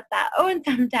those of us that own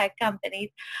some tech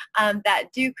companies that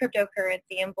do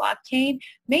cryptocurrency and blockchain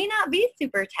may not be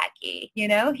super techy. You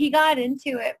know, he got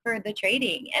into it for the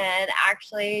trading and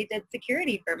actually did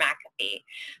security for McAfee.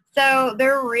 So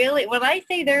when I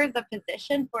say there's a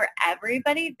position for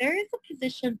everybody, there is a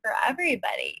position for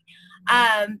everybody.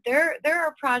 There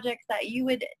are projects that you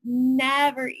would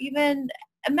never even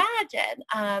imagine.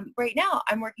 Right now,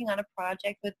 I'm working on a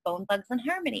project with Bone Thugs and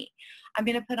Harmony. I'm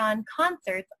going to put on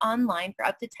concerts online for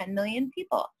up to 10 million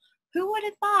people. Who would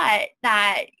have thought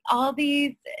that all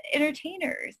these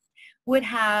entertainers would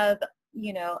have,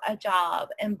 you know, a job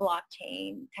in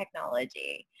blockchain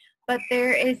technology? But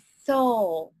there is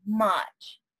so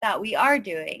much that we are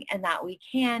doing and that we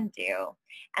can do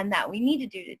and that we need to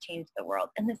do to change the world.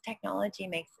 And this technology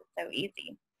makes it so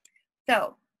easy.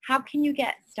 So how can you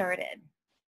get started?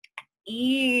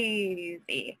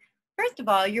 Easy. First of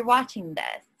all, you're watching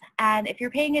this, and if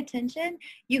you're paying attention,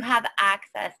 you have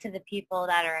access to the people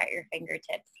that are at your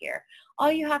fingertips here.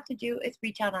 All you have to do is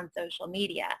reach out on social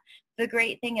media. The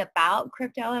great thing about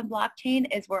crypto and blockchain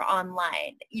is we're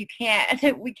online. We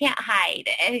can't hide,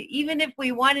 even if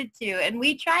we wanted to, and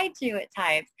we tried to at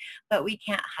times, but we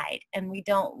can't hide, and we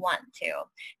don't want to,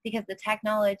 because the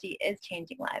technology is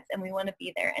changing lives, and we want to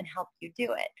be there and help you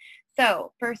do it.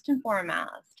 So first and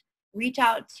foremost, reach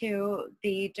out to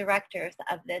the directors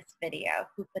of this video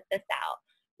who put this out.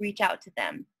 Reach out to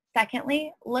them.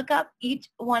 Secondly, look up each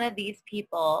one of these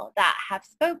people that have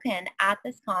spoken at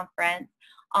this conference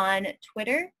on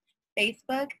Twitter,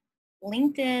 Facebook,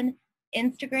 LinkedIn,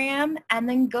 Instagram, and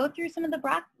then go through some of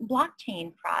the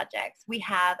blockchain projects. We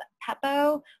have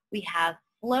Peppo, we have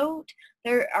Float.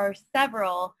 There are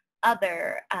several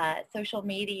other social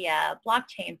media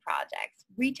blockchain projects.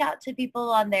 Reach out to people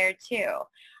on there too.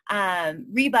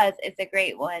 Rebuzz is a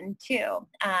great one too.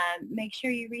 Make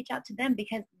sure you reach out to them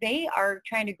because they are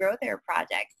trying to grow their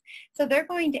projects. So they're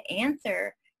going to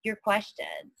answer your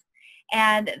questions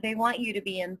and they want you to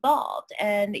be involved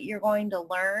and you're going to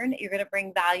learn, you're going to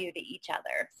bring value to each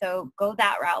other. So go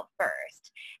that route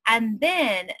first. And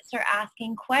then start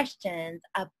asking questions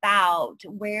about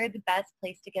where the best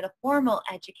place to get a formal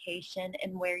education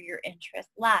and where your interest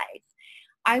lies.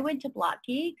 I went to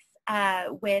OKEx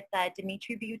with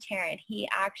Dimitri Buterin. He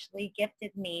actually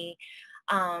gifted me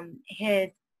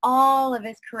all of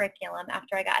his curriculum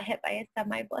after I got hit by a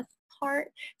semi-blessed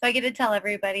heart. So I get to tell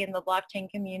everybody in the blockchain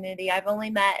community. I've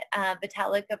only met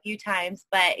Vitalik a few times,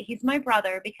 but he's my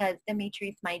brother because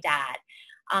Dimitri's my dad.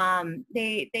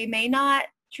 They may not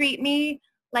treat me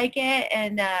like it,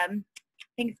 and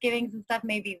Thanksgivings and stuff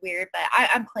may be weird, but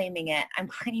I'm claiming it. I'm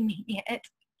claiming it.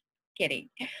 Kidding.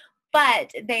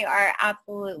 But they are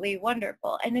absolutely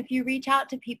wonderful. And if you reach out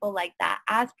to people like that,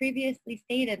 as previously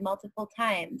stated multiple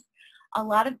times, a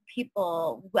lot of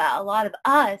people, well, a lot of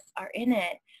us are in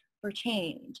it for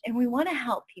change. And we want to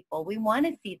help people. We want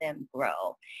to see them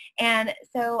grow. And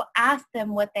so ask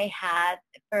them what they have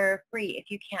for free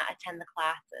if you can't attend the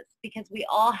classes, because we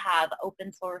all have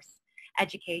open source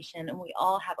education and we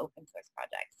all have open source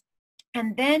projects.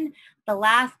 And then the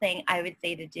last thing I would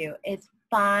say to do is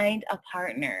find a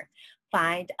partner,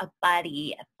 find a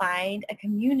buddy, find a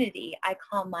community. I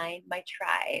call mine my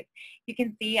tribe. You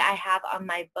can see I have on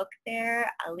my book there,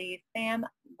 Ali Sam,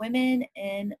 Women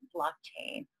in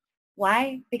Blockchain.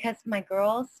 Why? Because my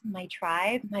girls, my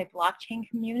tribe, my blockchain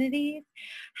communities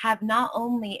have not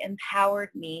only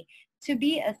empowered me to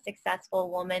be a successful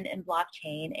woman in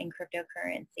blockchain and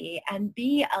cryptocurrency and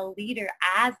be a leader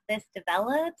as this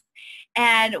develops.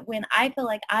 And when I feel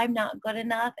like I'm not good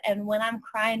enough and when I'm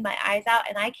crying my eyes out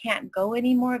and I can't go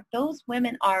anymore, those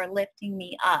women are lifting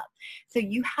me up. So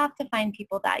you have to find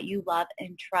people that you love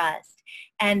and trust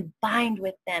and bind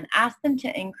with them. Ask them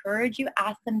to encourage you.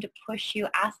 Ask them to push you.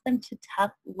 Ask them to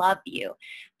tough love you.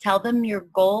 Tell them your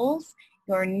goals,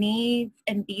 your needs,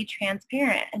 and be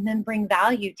transparent, and then bring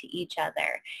value to each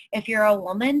other. If you're a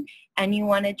woman and you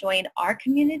want to join our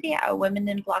community at Women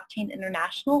in Blockchain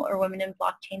International or Women in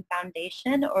Blockchain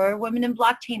Foundation or Women in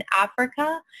Blockchain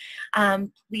Africa,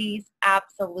 please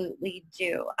absolutely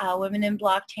do. Women in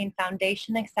Blockchain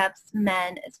Foundation accepts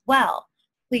men as well.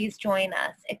 Please join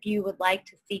us if you would like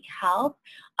to seek help,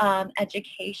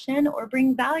 education, or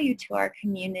bring value to our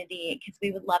community, because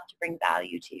we would love to bring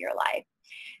value to your life.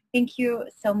 Thank you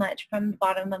so much from the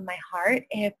bottom of my heart.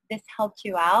 If this helped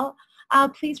you out,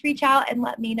 please reach out and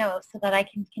let me know so that I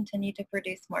can continue to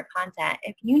produce more content.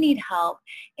 If you need help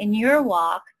in your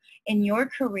walk, in your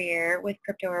career with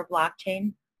crypto or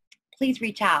blockchain, please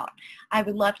reach out. I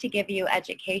would love to give you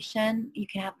education. You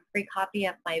can have a free copy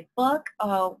of my book,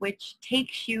 which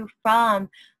takes you from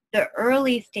the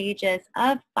early stages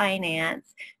of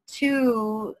finance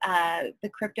to the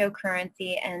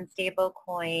cryptocurrency and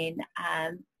stablecoin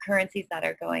currencies that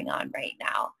are going on right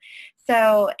now.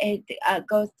 So it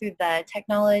goes through the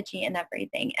technology and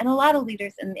everything. And a lot of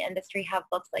leaders in the industry have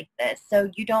books like this.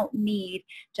 So you don't need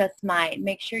just mine.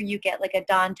 Make sure you get like a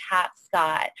Don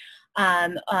Tapscott,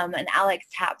 an Alex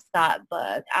Tapscott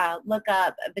book. Look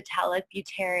up Vitalik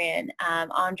Buterin,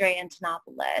 Andre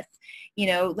Antonopoulos. You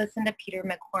know, listen to Peter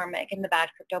McCormick and the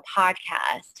Bad Crypto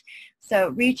podcast. So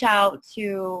reach out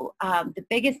to the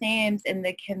biggest names in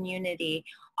the community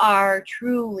are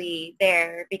truly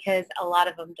there because a lot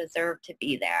of them deserve to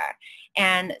be there.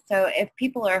 And so if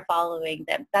people are following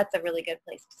them, that's a really good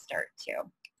place to start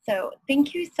too. So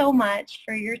thank you so much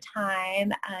for your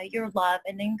time, your love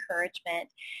and encouragement.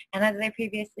 And as I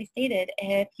previously stated,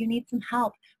 if you need some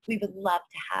help, we would love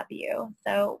to have you.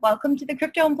 So welcome to the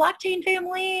Crypto and Blockchain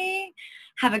family.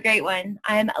 Have a great one.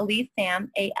 I'm Elise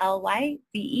Sam,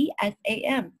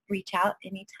 ALYZESAM. Reach out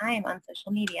anytime on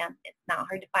social media. It's not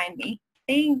hard to find me.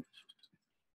 Thanks.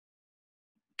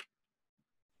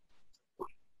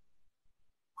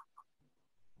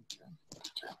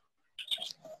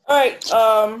 All right.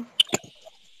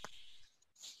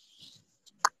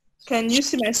 Can you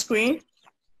see my screen?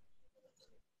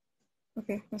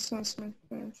 Okay, that's not my screen.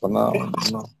 For now,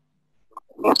 no.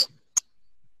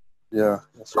 Yeah,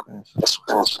 that's fine.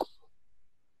 All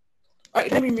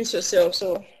right, let me mute yourself.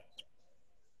 So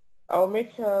I'll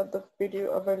make the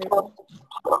video available.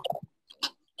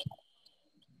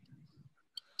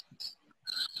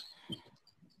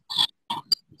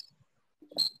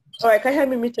 All right, can you help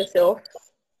me mute yourself?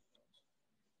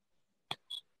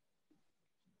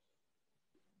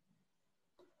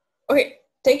 Okay,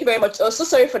 thank you very much. Oh, so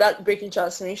sorry for that breaking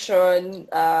transmission.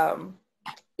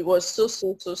 It was so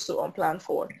unplanned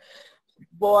for,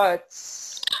 but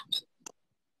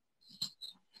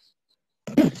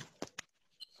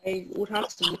I would have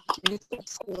to limit it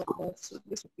so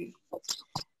this would be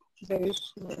very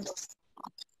nice.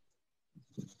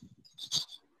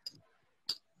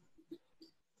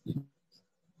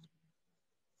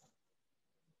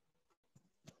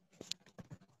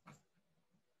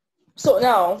 So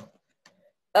now,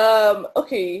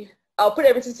 okay, I'll put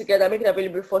everything together, make it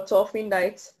available for 12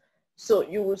 midnight, so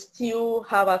you will still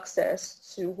have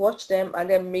access to watch them and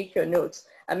then make your notes.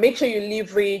 And make sure you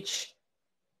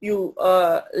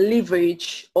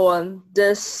leverage on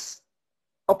this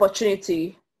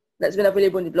opportunity that's been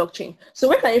available in the blockchain. So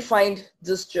where can you find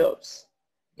these jobs?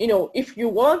 You know, if you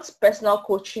want personal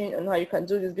coaching on how you can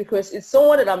do this, because it's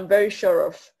someone that I'm very sure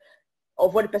of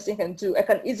what the person can do, I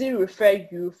can easily refer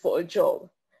you for a job.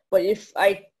 But if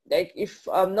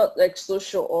I'm not like so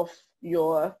sure of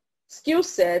your skill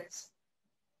set,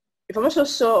 if I'm not so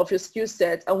sure of your skill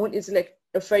set, I won't easily like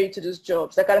refer you to those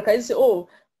jobs. Like I can say, oh,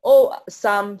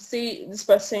 Sam, see this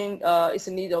person is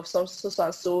in need of some so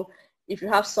and so. If you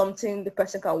have something the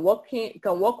person can work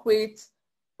with,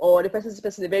 or the person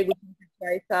is a very good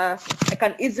writer, I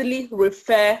can easily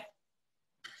refer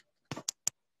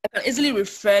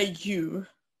you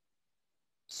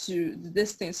to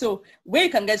this thing. So where you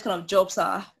can get kind of jobs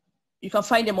are, you can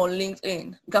find them on LinkedIn.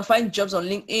 You can find jobs on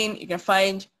LinkedIn. You can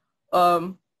find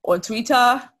on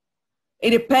Twitter.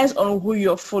 It depends on who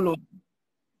you're following.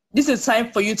 This is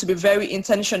time for you to be very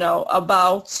intentional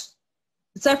about.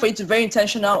 It's time for you to be very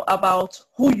intentional about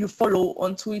who you follow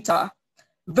on Twitter.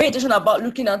 Very intentional about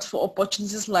looking out for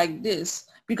opportunities like this,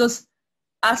 because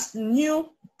as new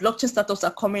blockchain startups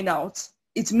are coming out,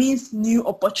 it means new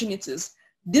opportunities.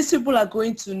 These people are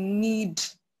going to need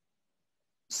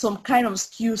some kind of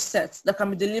skill sets that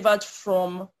can be delivered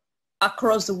from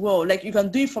across the world. Like you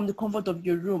can do it from the comfort of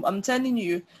your room. I'm telling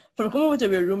you, from the comfort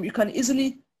of your room, you can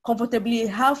easily, comfortably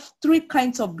have 3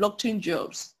 kinds of blockchain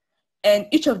jobs. And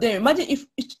each of them, imagine if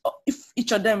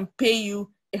each of them pay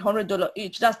you $100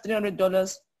 each, that's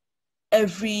 $300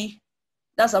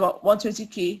 that's about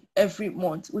 120K every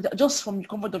month, just from the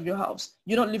comfort of your house.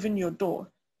 You're not leaving your door.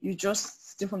 You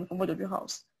just stay from the comfort of your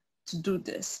house to do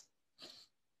this.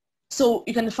 So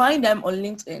you can find them on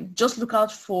LinkedIn. Just look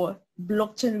out for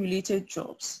blockchain-related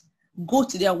jobs. Go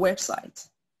to their website.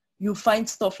 You'll find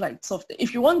stuff like software.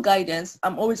 If you want guidance,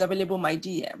 I'm always available my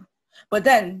DM. But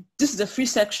then this is a free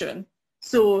section.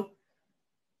 So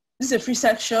this is a free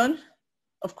section.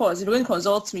 Of course, if you're going to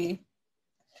consult me,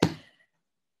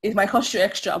 it might cost you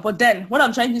extra. But then what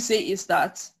I'm trying to say is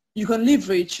that you can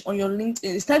leverage on your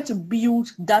LinkedIn. It's time to build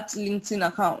that LinkedIn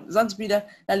account. It's time to build that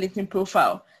LinkedIn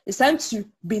profile. It's time to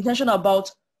be intentional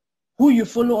about who you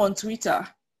follow on Twitter.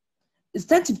 It's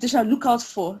time to be intentional, look out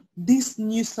for these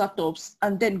new startups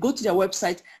and then go to their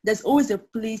website. There's always a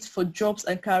place for jobs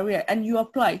and career and you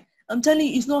apply. I'm telling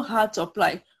you, it's not hard to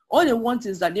apply. All they want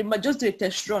is that they might just do a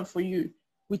test run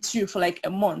with you for like a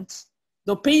month.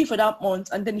 They'll pay you for that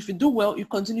month, and then if you do well, you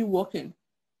continue working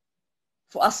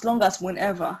for as long as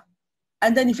whenever.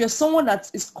 And then if you're someone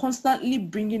that is constantly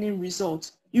bringing in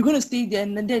results, you're going to stay there,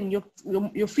 and then your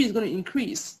fee is going to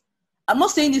increase. I'm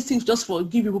not saying these things just for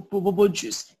give you bobo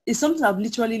juice. It's something I've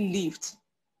literally lived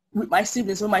with my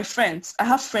siblings, with my friends. I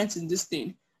have friends in this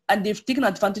thing, and they've taken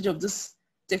advantage of this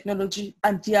technology,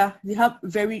 and they have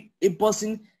a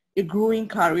buzzing, a growing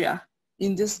career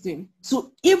in this thing.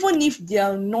 So even if they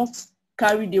are not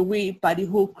carried away by the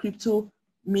whole crypto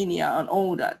mania and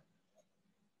all that,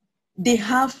 they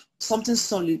have something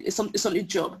solid, a solid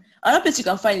job. Another place you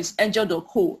can find is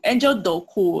angel.co.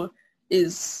 Angel.co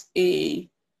is a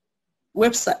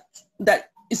website that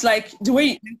is like the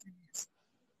way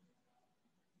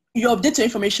you update your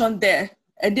information there,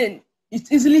 and then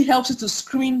it easily helps you to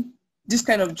screen this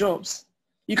kind of jobs.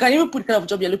 You can even put the kind of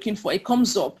job you're looking for. It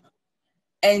comes up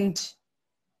and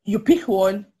you pick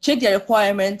one, check their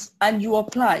requirements, and you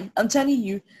apply. I'm telling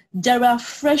you, there are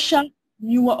fresher,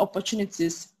 newer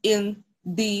opportunities in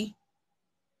the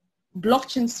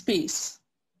blockchain space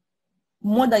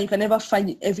more than you can ever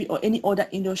find in every or any other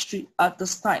industry at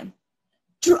this time.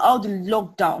 Throughout the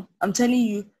lockdown, I'm telling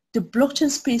you, the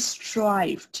blockchain space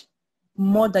thrived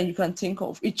more than you can think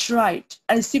of. It thrived,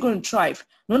 and it's still going to thrive.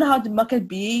 No matter how the market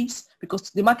behaves, because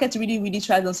the market really, really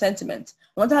thrives on sentiment.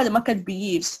 No matter how the market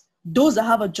behaves, those that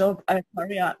have a job and a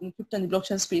career in crypto and the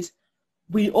blockchain space,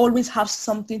 we always have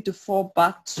something to fall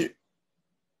back to.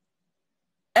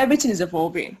 Everything is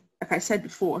evolving, like I said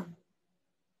before.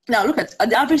 Now look at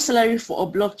the average salary for a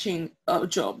blockchain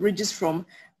job ranges from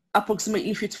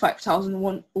approximately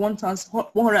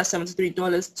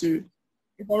 $173 to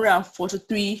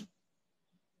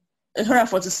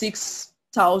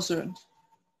 $146,000.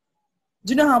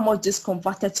 Do you know how much this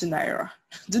converted to Naira?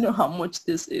 Do you know how much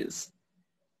this is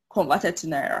converted to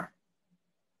Naira?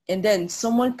 And then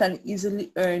someone can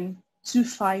easily earn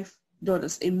 $25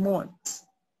 a month.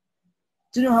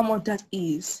 Do you know how much that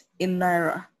is in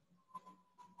Naira?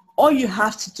 All you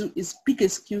have to do is pick a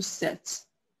skill set.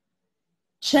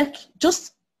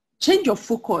 Just change your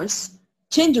focus,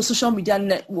 change your social media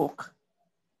network.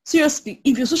 Seriously,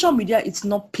 if your social media is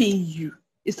not paying you,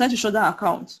 it's time to shut that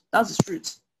account. That's the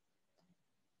truth.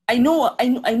 I know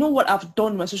what I've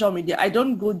done with my social media. I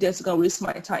don't go there to waste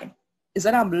my time. Is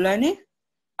that I'm learning,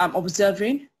 I'm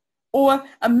observing, or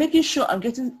I'm making sure I'm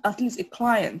getting at least a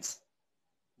client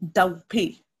that will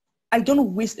pay. I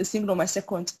don't waste a single of my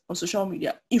second on social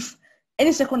media. If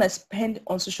any second I spend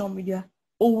on social media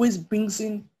always brings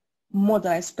in more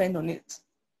than I spend on it.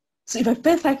 So if I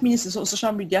spend 5 minutes on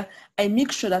social media, I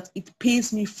make sure that it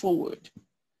pays me forward.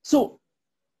 So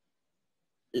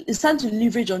it's time to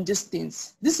leverage on these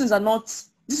things. This is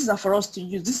for us to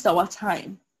use. This is our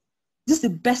time. This is the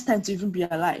best time to even be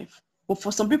alive. But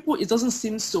for some people, it doesn't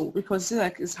seem so because it seems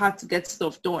like it's hard to get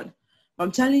stuff done. But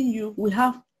I'm telling you,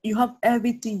 you have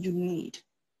everything you need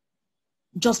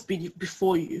just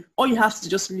before you. All you have to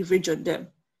just leverage on them.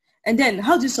 And then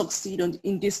how do you succeed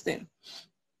in this thing?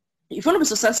 If you want to be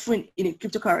successful in a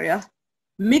crypto career,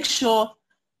 make sure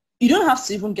you don't have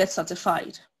to even get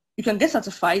certified. You can get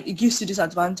certified. It gives you this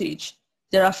advantage.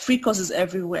 There are free courses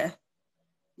everywhere.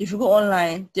 If you go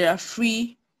online, there are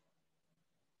free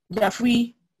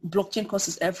blockchain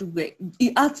courses everywhere.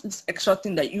 It adds this extra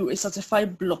thing that you're a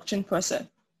certified blockchain person.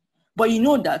 But you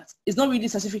know that it's not really a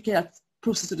certificate that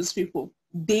process to those people.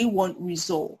 They want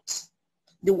results.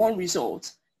 They want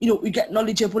results. You get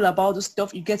knowledgeable about the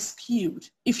stuff, you get skilled.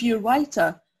 If you're a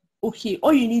writer, okay,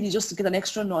 all you need is just to get an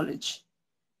extra knowledge.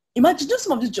 Imagine just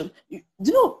some of these jobs.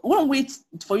 One way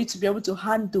for you to be able to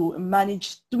handle and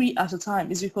manage 3 at a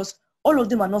time is because all of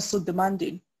them are not so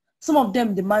demanding. Some of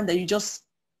them demand that you just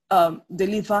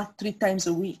deliver 3 times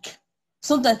a week,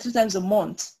 sometimes 3 times a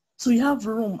month. So you have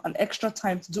room and extra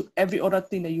time to do every other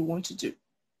thing that you want to do.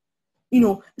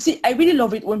 See, I really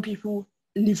love it when people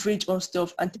leverage on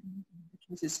stuff and take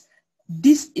opportunities.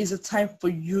 This is a time for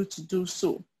you to do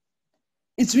so.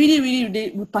 It's really, really,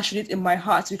 really passionate in my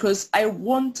heart because I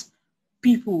want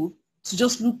people to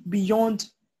just look beyond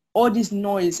all this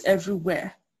noise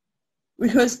everywhere.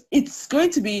 Because it's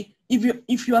going to be,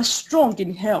 if you are strong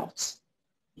in health,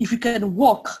 if you can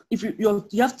walk, if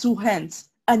you have 2 hands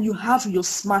and you have your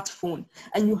smartphone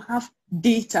and you have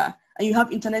data and you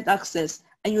have internet access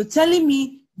and you're telling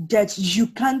me that you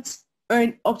can't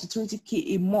earn up to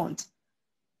 20K a month,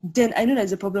 then I know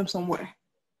there's a problem somewhere.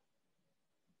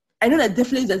 I know that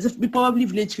definitely there's probably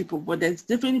village people, but there's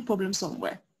definitely a problem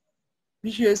somewhere.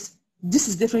 Because this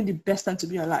is definitely the best time to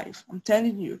be alive. I'm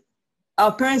telling you.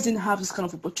 Our parents didn't have this kind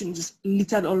of opportunities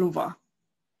littered all over.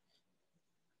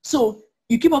 So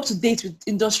you keep up to date with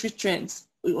industry trends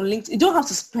on LinkedIn. You don't have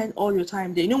to spend all your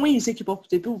time there. When you say keep up to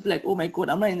date, people will be like, oh my God,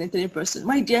 I'm not an internet person.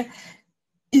 My dear,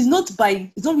 it's not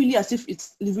really as if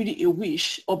it's really a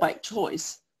wish or by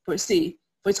choice per se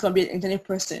for it to be an internet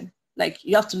person. Like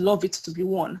you have to love it to be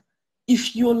one.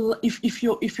 If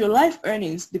your life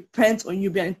earnings depends on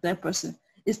you being an internet person,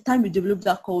 it's time you develop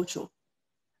that culture.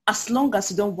 As long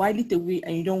as you don't while it away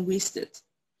and you don't waste it.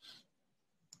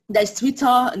 There's Twitter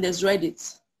and there's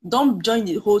Reddit. Don't join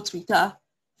the whole Twitter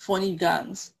funny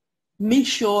gangs. Make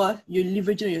sure you're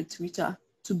leveraging your Twitter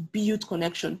to build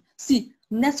connection. See,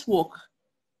 network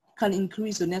can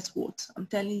increase your net worth. I'm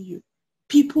telling you.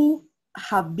 People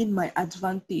have been my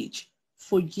advantage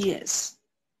for years.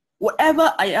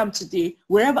 Wherever I am today,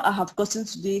 wherever I have gotten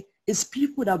today, it's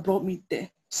people that brought me there.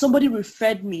 Somebody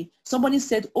referred me. Somebody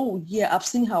said, oh yeah, I've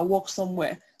seen her work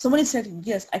somewhere. Somebody said,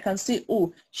 yes, I can say,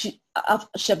 oh, she have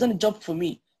done a job for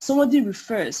me. Somebody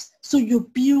refers. So you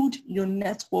build your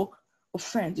network of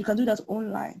friends. You can do that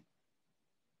online.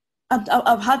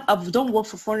 I've done work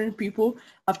for foreign people.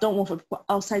 I've done work for people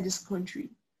outside this country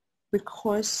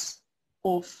because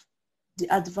of the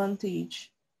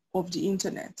advantage of the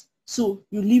internet. So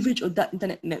you leverage on that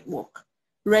internet network.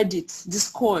 Reddit,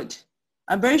 Discord.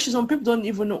 I'm very sure some people don't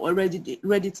even know what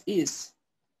Reddit is.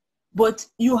 But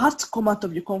you have to come out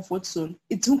of your comfort zone.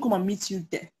 It won't come and meet you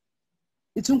there.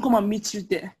 It won't come and meet you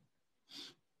there.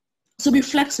 So be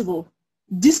flexible.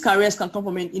 These careers can come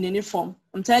from in any form.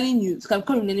 I'm telling you, it can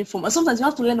come in any form. And sometimes you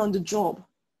have to learn on the job.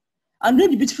 And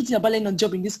the beautiful thing about learning on the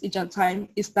job in this age and time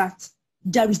is that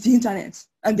there is the internet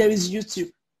and there is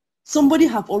YouTube. Somebody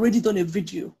have already done a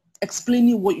video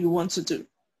explaining what you want to do.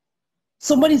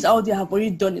 Somebody's out there have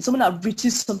already done it. Someone have written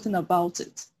something about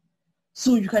it.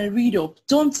 So you can read up.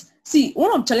 Don't see,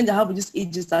 one of the challenges I have with this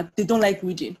age is that they don't like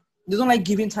reading. They don't like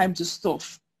giving time to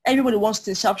stuff. Everybody wants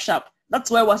things sharp, sharp. That's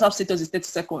why WhatsApp status is 30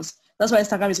 seconds. That's why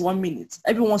Instagram is 1 minute.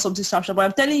 Everyone wants something sharp, sharp. But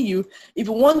I'm telling you, if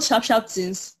you want sharp, sharp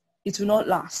things, it will not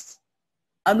last.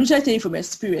 I'm literally telling you from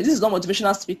experience. This is not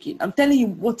motivational speaking. I'm telling you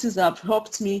what is that have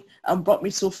helped me and brought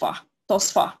me so far,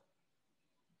 thus far.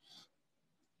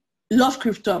 Love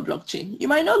crypto and blockchain. You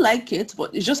might not like it,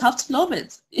 but you just have to love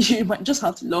it. You might just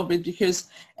have to love it because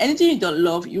anything you don't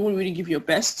love, you won't really give your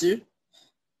best to.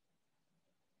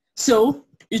 So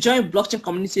you join blockchain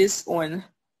communities on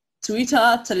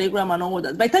Twitter, Telegram, and all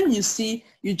that. By the time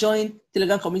you join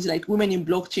Telegram community like Women in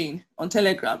Blockchain on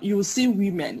Telegram, you will see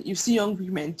women, you see young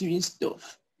women doing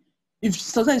stuff. If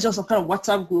sometimes it's just some kind of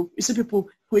WhatsApp group, you see people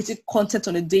creating content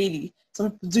on a daily,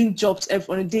 some people doing jobs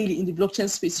on a daily in the blockchain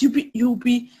space. You'll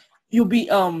be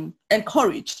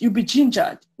encouraged, you'll be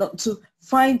gingered not to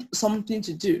find something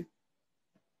to do.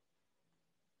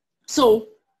 So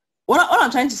what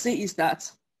I'm trying to say is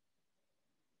that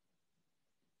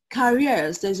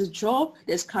careers, there's a job,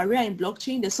 there's career in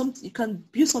blockchain, there's something, you can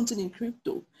build something in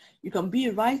crypto. You can be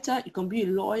a writer, you can be a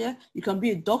lawyer, you can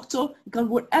be a doctor, you can,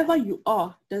 whatever you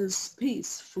are, there's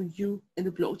space for you in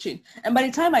the blockchain. And by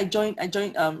the time I join,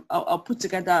 I'll put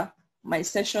together my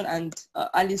session and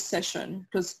Ali's session,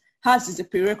 because hers is a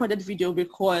pre-recorded video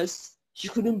because she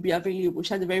couldn't be available.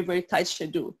 She had a very, very tight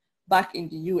schedule back in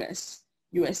the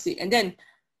USA. And then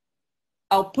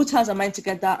I'll put hers and mine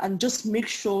together and just make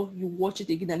sure you watch it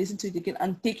again and listen to it again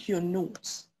and take your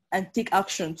notes and take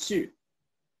action too.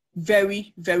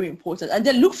 Very, very important. And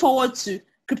then look forward to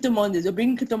Crypto Mondays. We're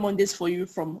bringing Crypto Mondays for you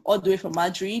from all the way from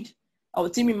Madrid. our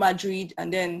team in Madrid,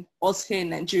 and then us here in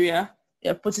Nigeria,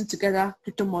 putting together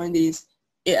Crypto Mondays,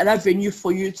 another venue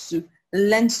for you to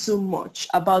learn so much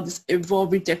about this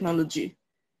evolving technology.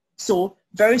 So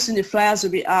very soon the flyers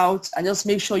will be out, and just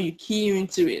make sure you key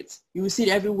into it. You will see it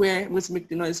everywhere. Let's make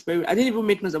the noise. I didn't even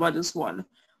make noise about this one,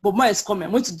 but more is coming.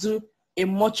 I'm going to do a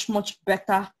much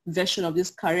better version of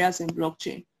this careers in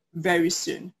blockchain very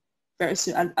soon.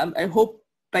 And I hope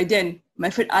by then my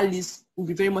friend Alice will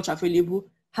be very much available.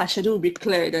 Her schedule will be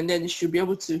cleared, and then she'll be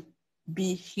able to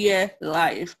be here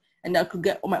live, and I could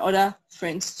get all my other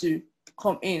friends to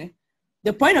come in.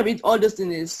 The point of it, all those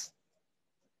things is,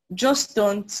 just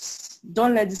don't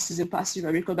let this season pass you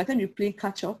by, because by the time you play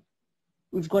catch up,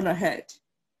 we've gone ahead.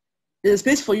 There's a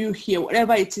space for you here,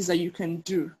 whatever it is that you can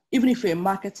do. Even if you're a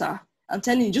marketer, I'm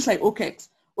telling you, just like OKEx.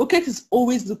 OKEx is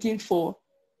always looking for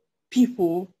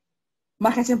people,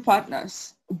 marketing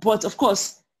partners. But of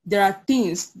course, there are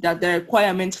things that there are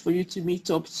requirements for you to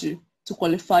meet up to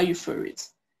qualify you for it.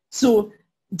 So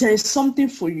there is something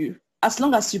for you. As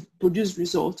long as you produce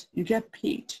results, you get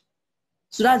paid.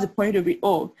 So that's the point of it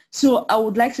all. So I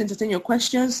would like to entertain your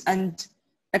questions, and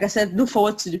like I said, look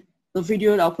forward to the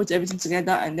video. I'll put everything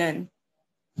together, and then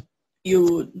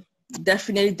you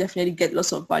definitely get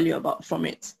lots of value from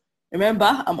it.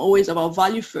 Remember, I'm always about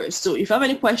value first. So if you have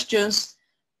any questions,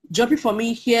 drop it for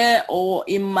me here or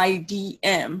in my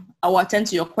DM. I will attend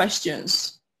to your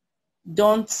questions.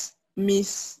 Don't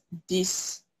miss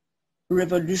this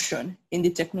revolution in the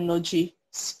technology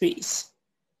space.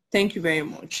 Thank you very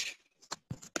much.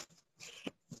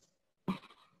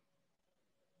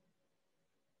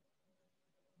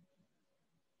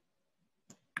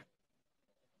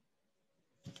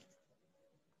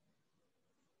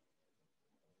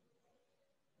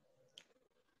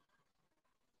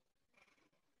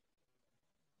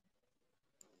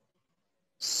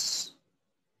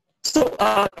 So,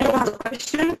 anyone has a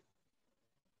question?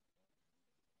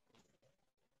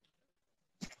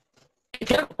 If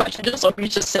you have a question, just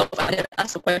unmute yourself and then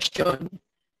ask a question,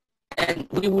 and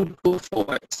we would go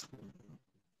forward.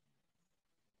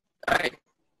 All right.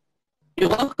 You're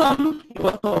welcome.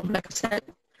 Like I said,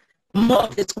 more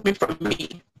of it's coming from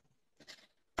me.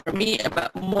 For me,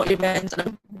 about more events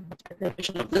and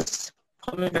preparation of this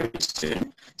coming very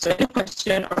soon. So, any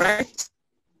question? All right.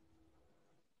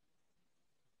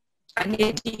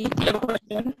 Any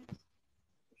question?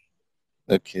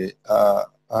 Okay.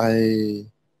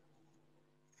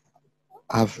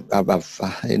 I've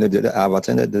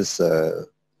attended this.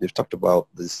 You've talked about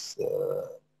this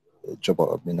job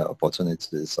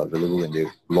opportunities available in the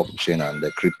blockchain and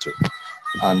the crypto,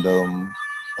 and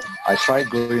I tried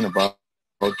going about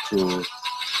to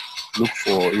look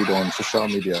for it on social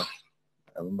media.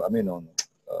 On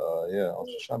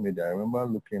social media. I remember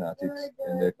looking at it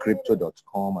in the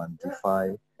crypto.com and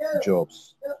DeFi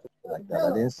jobs like that.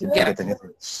 I didn't seem to get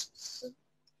anything.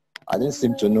 I didn't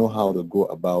seem to know how to go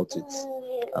about it.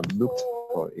 I've looked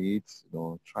for it,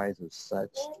 try to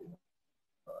search.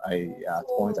 At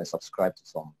points I subscribed to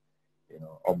some,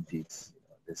 updates.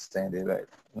 They send it like,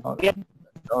 I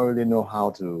don't really know how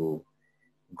to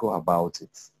go about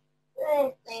it.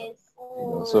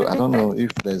 So I don't know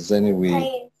if there's any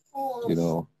way,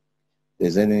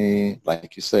 there's any,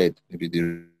 like you said, maybe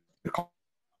the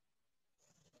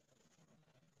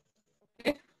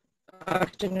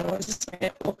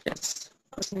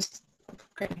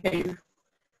Can hear you.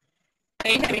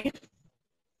 Can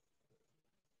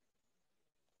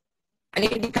you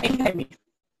hear me? Can you hear me?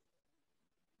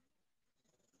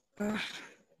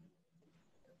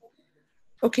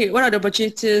 Okay, what are the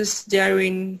opportunities there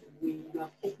in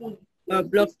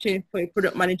blockchain for a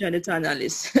product manager and data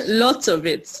analyst? Lots of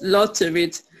it.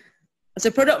 As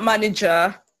a product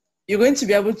manager, you're going to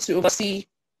be able to oversee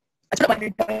a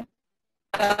product manager,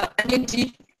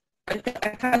 energy. I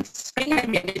can't, can you hear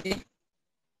me, energy?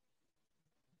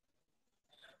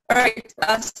 All right,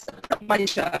 as a product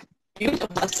manager, you're going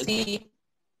to oversee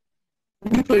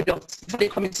new products before they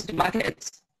come into the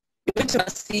market. You're going to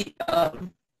oversee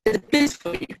there's a place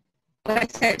for you. Like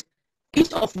I said,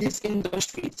 each of these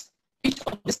industries, each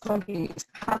of these companies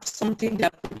have something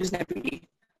they're producing every day.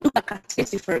 Look at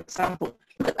Catesi, for example.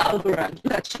 Look at Algorand.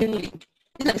 Look at Chainlink.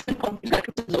 These are different companies like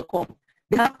Crypto.com.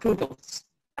 They have products,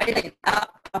 either in app,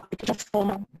 application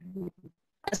form.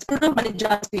 As product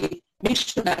managers, they make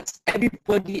sure that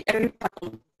everybody,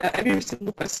 every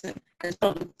single person that's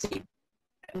on the team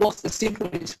works the same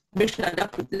product, make sure that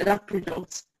that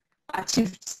product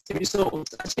achieves the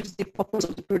results, achieves the purpose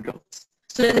of the product.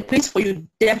 So there's a place for you,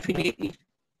 definitely.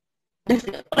 All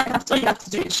you have to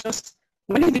do is just,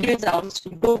 when the video is out,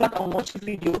 you go back and watch the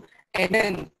video, and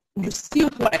then you see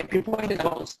what I pointed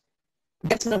out.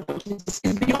 getting opportunities.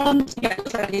 It's beyond, yeah,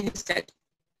 just like Lady said,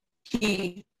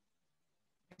 he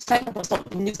signed up for some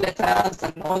newsletters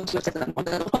and all newsletters and all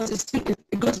that. Of course,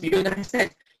 it goes beyond, like I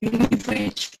said, you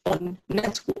leverage on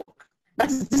network. That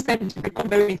is this time to become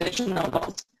very intentional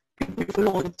about people you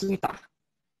follow on Twitter,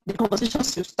 the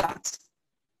conversations you start.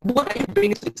 What are you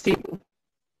bringing to the table?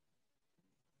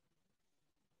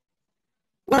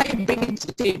 What are you bringing to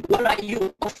the table? What are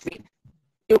you offering?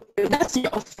 That's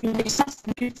your offering. You start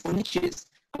looking for niches,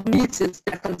 communities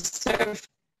that can serve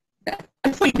that.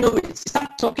 And before you know it, you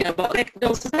start talking about, like, there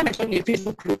was a time I joined a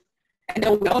Facebook group, and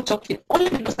then we were all talking. Only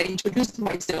because I introduced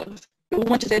myself, the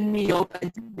woman set me up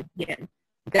and again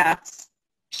that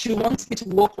she wants me to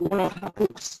work on one of her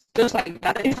books. Just like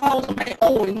that. If I was on my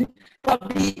own,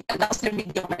 probably announcing me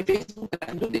on my Facebook that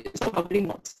I do this, probably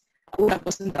not. I would have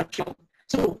gotten that job.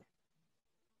 So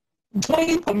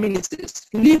join communities,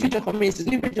 leverage your communities,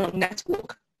 leverage your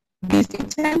network. Be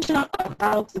intentional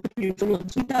about the people you follow on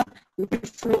Twitter, the people you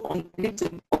follow on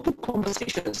LinkedIn, open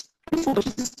conversations, look for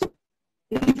opportunities to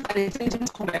leave an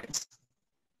intelligent comment.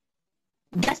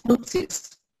 Get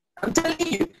noticed. I'm telling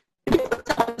you, the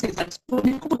important is that from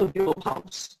the comfort of your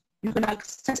house, you can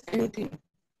access anything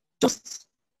just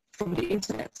from the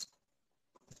internet.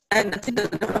 And I think there's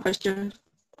another question.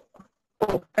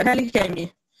 Oh, can you hear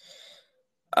me?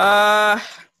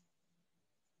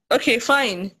 Okay,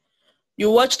 fine. You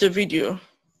watch the video.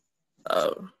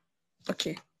 Oh,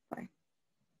 okay, fine.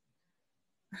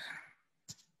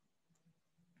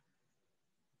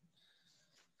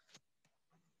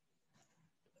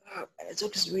 My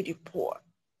network is really poor.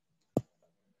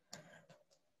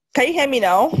 Can you hear me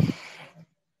now?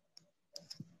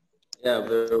 Yeah,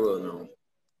 very well now.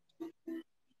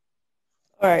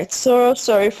 All right, so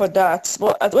sorry for that.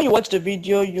 But when you watch the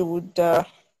video, you would to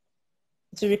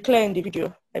be clear in the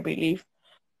video, I believe.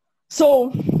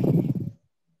 So,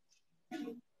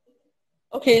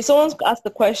 okay, someone asked the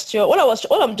question. What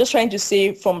I'm just trying to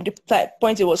say from the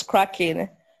point it was cracking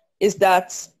is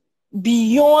that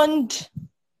beyond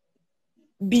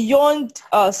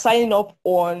signing up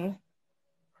on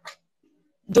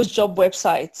those job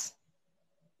websites,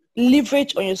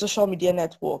 leverage on your social media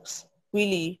networks.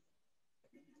 Really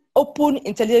open,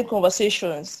 intelligent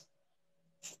conversations.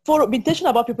 Be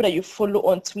intentional about people that you follow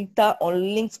on Twitter, on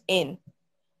LinkedIn.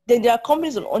 Then there are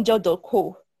companies on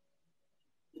angel.co.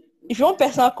 If you want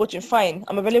personal coaching, fine.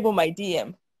 I'm available on my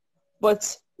DM.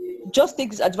 But just take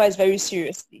this advice very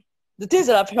seriously. The things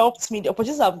that have helped me, the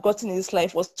opportunities I've gotten in this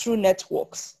life was through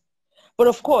networks. But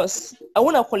of course, I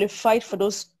wouldn't have qualified for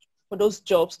those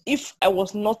jobs if I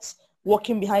was not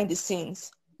working behind the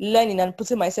scenes, learning and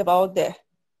putting myself out there.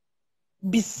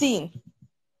 Be seen.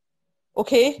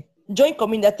 Okay? Join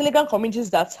Telegram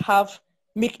communities that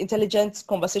make intelligent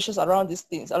conversations around these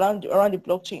things, around the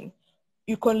blockchain.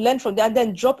 You can learn from that and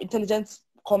then drop intelligent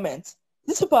comments.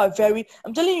 These people are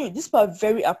I'm telling you, these people are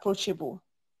very approachable.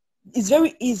 It's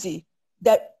very easy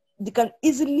that they can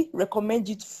easily recommend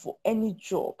you for any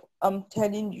job. I'm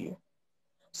telling you.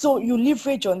 So you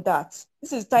leverage on that.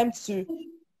 This is time to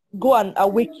go and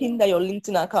awaken your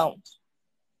LinkedIn account.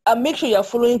 And make sure you're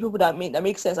following people that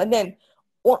make sense. And then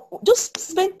just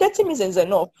spend 30 minutes is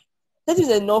enough. That is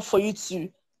enough for you to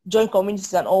join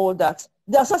communities and all that.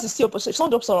 There's such a see opportunity. If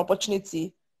someone drops an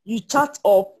opportunity, you chat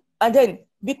up and then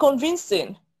be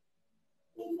convincing.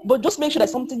 But just make sure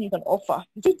there's something you can offer.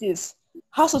 The truth is,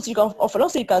 how much you can offer.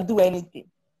 Don't say you can do anything.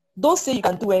 Don't say you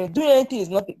can do anything. Doing anything is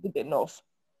not good enough.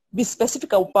 Be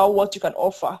specific about what you can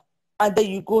offer, and then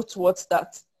you go towards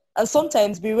that. And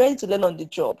sometimes be ready to learn on the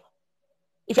job.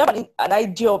 If you have an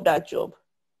idea of that job,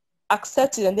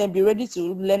 accept it and then be ready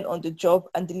to learn on the job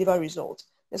and deliver results.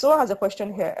 And someone has a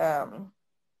question here.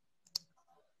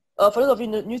 For those of you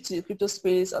new to the crypto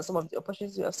space and some of the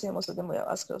opportunities we have seen, most of them will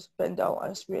ask us to spend our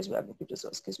experience we have in crypto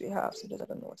skills we have. So I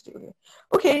don't know what to do here.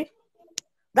 Okay,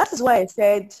 that is why I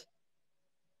said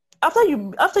after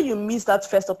you miss that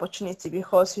first opportunity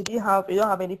because you don't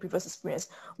have any previous experience,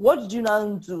 what did you now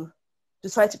do to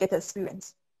try to get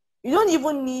experience? You don't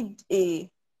even need a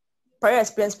prior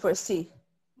experience per se.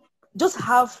 Just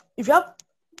if you have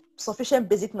sufficient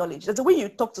basic knowledge, that's the way you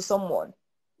talk to someone.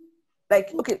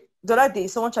 Like, okay, the other day,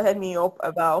 someone chatted me up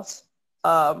about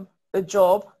a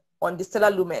job on the Stellar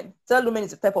Lumen. Stellar Lumen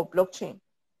is a type of blockchain.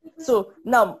 So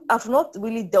now, I've not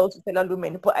really dealt with Stellar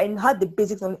Lumen, but I had the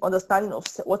basic understanding of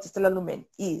what Stellar Lumen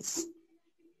is.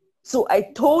 So I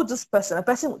told this person,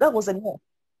 that was enough.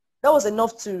 That was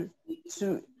enough to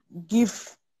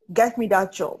get me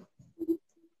that job.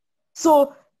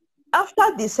 So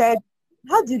after they said,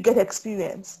 how do you get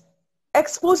experience?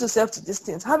 Expose yourself to these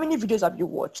things. How many videos have you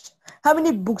watched? How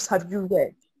many books have you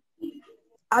read?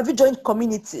 Have you joined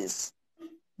communities?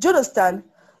 Do you understand?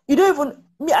 You don't even,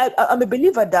 I'm a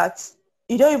believer that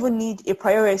you don't even need a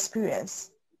prior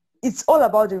experience. It's all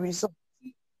about the result.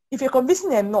 If you're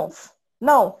convincing enough,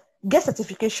 now get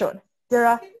certification. There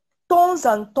are tons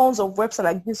and tons of websites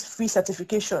like this, free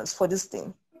certifications for this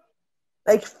thing.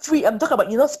 Like free, I'm talking about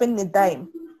you're not spending a dime.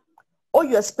 All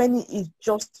you're spending is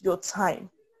just your time.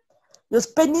 You're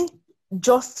spending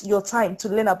just your time to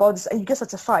learn about this and you get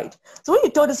certified. So when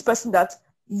you tell this person that,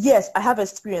 yes, I have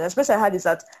experience, the experience I had is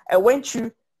that I went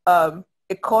through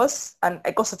a course and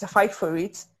I got certified for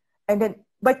it. And then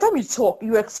by the time you talk,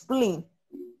 you explain,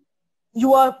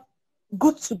 you are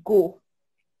good to go.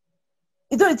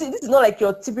 This is not like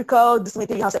your typical, this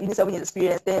meeting you have 7 years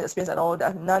experience, 10 years experience and all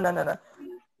that. No.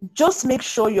 Just make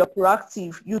sure you're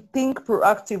proactive. You think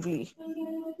proactively.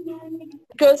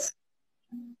 Because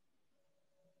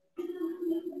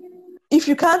if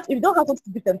you don't have something to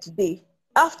give them today,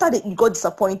 after you got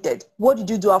disappointed, what did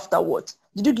you do afterwards?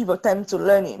 Did you give your time to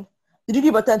learning? Did you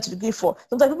give your time to give for?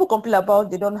 Sometimes people complain about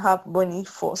they don't have money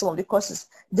for some of the courses.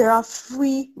 There are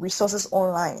free resources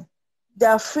online. There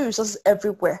are free resources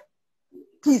everywhere.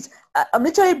 Please, I'm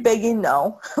literally begging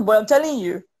now, but I'm telling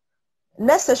you,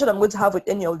 next session I'm going to have with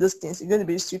any of those things, you're going to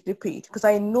be strictly paid because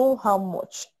I know how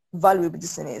much valuable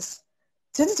this thing is.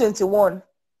 2021,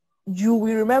 you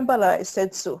will remember that I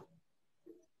said so.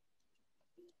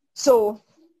 So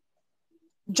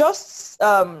just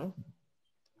go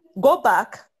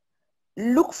back,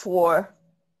 look for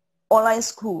online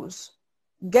schools,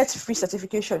 get free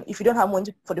certification if you don't have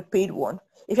money for the paid one.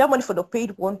 If you have money for the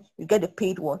paid one, you get the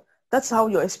paid one. That's how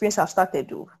your experience has started,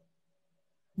 though.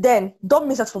 Then don't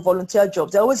miss out for volunteer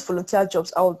jobs. There are always volunteer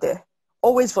jobs out there.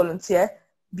 Always volunteer.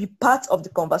 Be part of the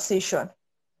conversation.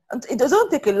 And it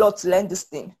doesn't take a lot to learn this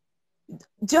thing.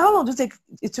 Do you know how long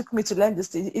it took me to learn this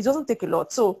thing? It doesn't take a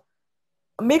lot. So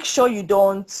make sure you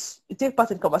take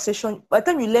part in conversation. By the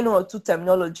time you learn 1 or 2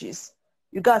 terminologies,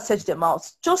 you gotta search them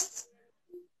out. Just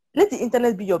let the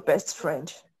internet be your best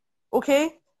friend.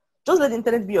 Okay? Just let the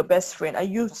internet be your best friend and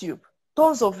YouTube.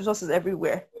 Tons of resources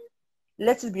everywhere.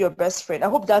 Let it be your best friend. I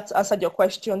hope that answered your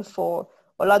question for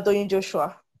Oladoyin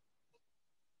Joshua.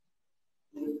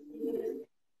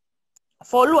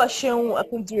 For Oluwaseun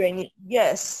Akundureni,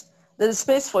 yes, there's a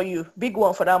space for you. Big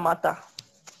one for that matter.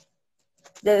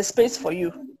 There's a space for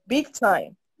you. Big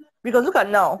time. Because look at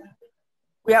now.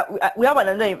 We have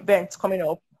another event coming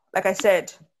up. Like I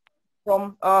said,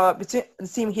 from between the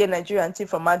team here in Nigeria and team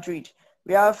from Madrid.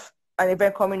 We have an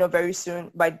event coming up very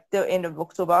soon by the end of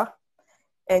October.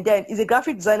 And then it's a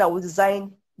graphic designer who will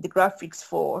design the graphics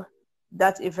for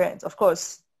that event, of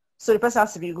course. So the person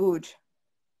has to be good.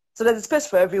 So there's a space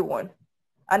for everyone.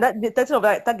 And that the title of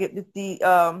that target,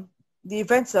 the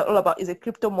events are all about is a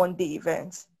Crypto Monday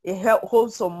event. It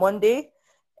holds on Monday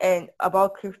and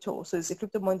about crypto. So it's a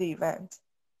Crypto Monday event.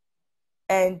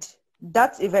 And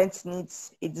that event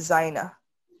needs a designer.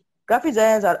 Graphic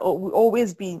designers will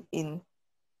always be in,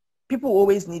 people will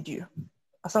always need you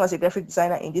as long as a graphic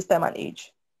designer in this time and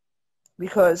age.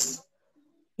 Because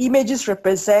images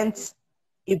represent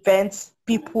events,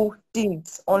 people,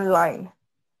 things online.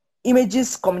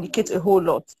 Images communicate a whole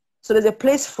lot. So there's a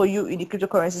place for you in the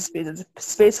cryptocurrency space. There's a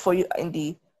space for you in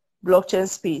the blockchain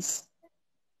space.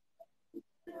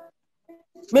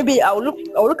 Maybe I'll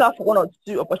look out for 1 or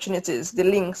 2 opportunities, the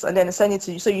links, and then send it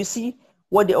to you. So you see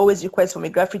what they always request from a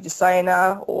graphic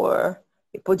designer or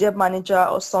a project manager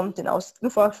or something. I'll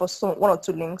look for 1 or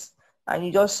 2 links, and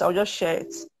I'll just share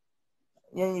it.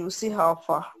 Then you'll see how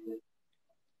far.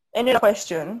 Any other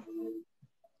question?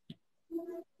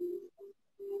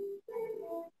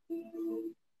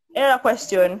 Any other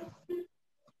question?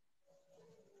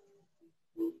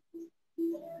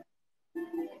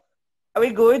 Are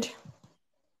we good?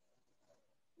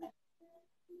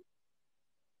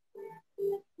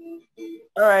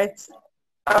 All right.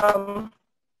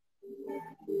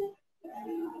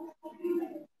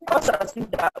 Also, I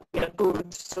think that we are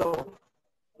good. So,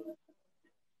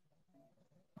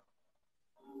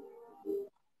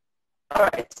 all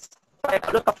right.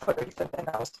 I'll look up for it and then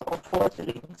I'll forward the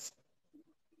links.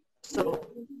 So,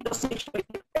 just make sure you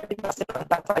get everything that's on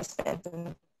that I sent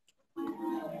and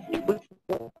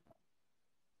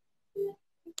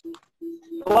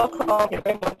welcome. You're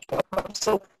very much welcome.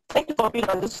 So, thank you for being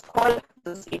on this call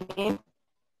this evening.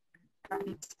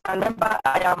 And remember,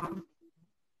 I am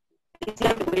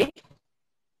every week.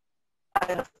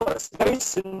 And of course, very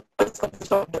soon, it's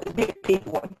going to be a paid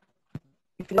one.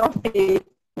 If you don't pay,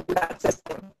 you will access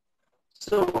them.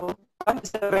 So, I'm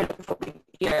just very looking for being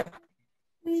here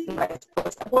tonight.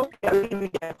 Because I hope you are really,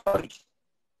 really encouraged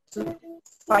to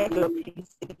find your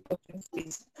place in the blockchain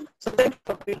space. So, thank you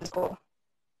for being on this call.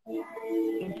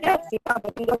 Yes, you have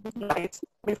a good night.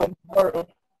 Me from tomorrow.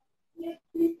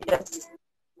 Yes.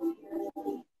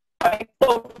 Alright,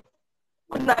 so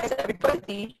good night,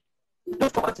 everybody.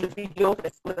 Look forward to the video.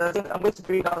 I'm going to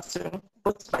bring out soon,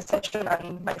 both my session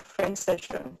and my friend's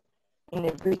session in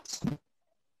a bit.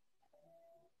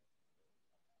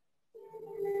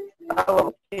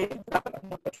 Okay, I have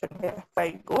another question here. If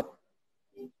I go.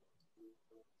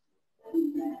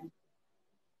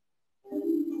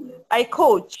 I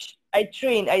coach, I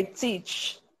train, I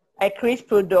teach, I create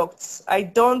products. I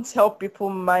don't help people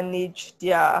manage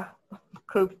their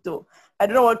crypto. I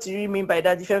don't know what you really mean by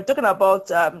that. If you're talking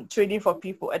about trading for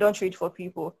people, I don't trade for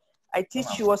people. I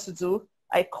teach you what to do.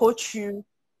 I coach you,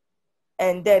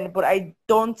 but I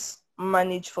don't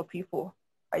manage for people.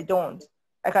 I don't.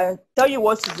 I can tell you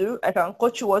what to do. I can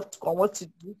coach you on what to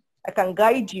do. I can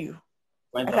guide you.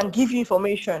 I can give you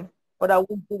information, but I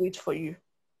won't do it for you.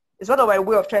 It's one of my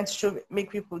way of trying to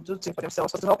make people do things for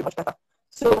themselves, so to help much better.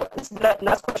 So this is the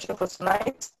last question for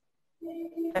tonight.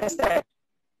 And I said,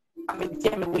 I'm in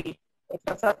DM away. I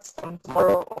can start from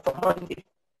tomorrow or from Monday.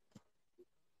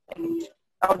 And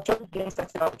I'll drop the links and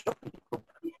I'll drop the group.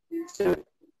 So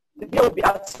the video will be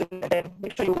out soon, and then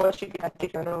make sure you watch it and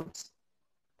take your notes.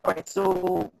 All right,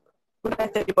 so good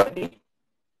night, everybody.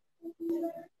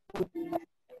 Good night.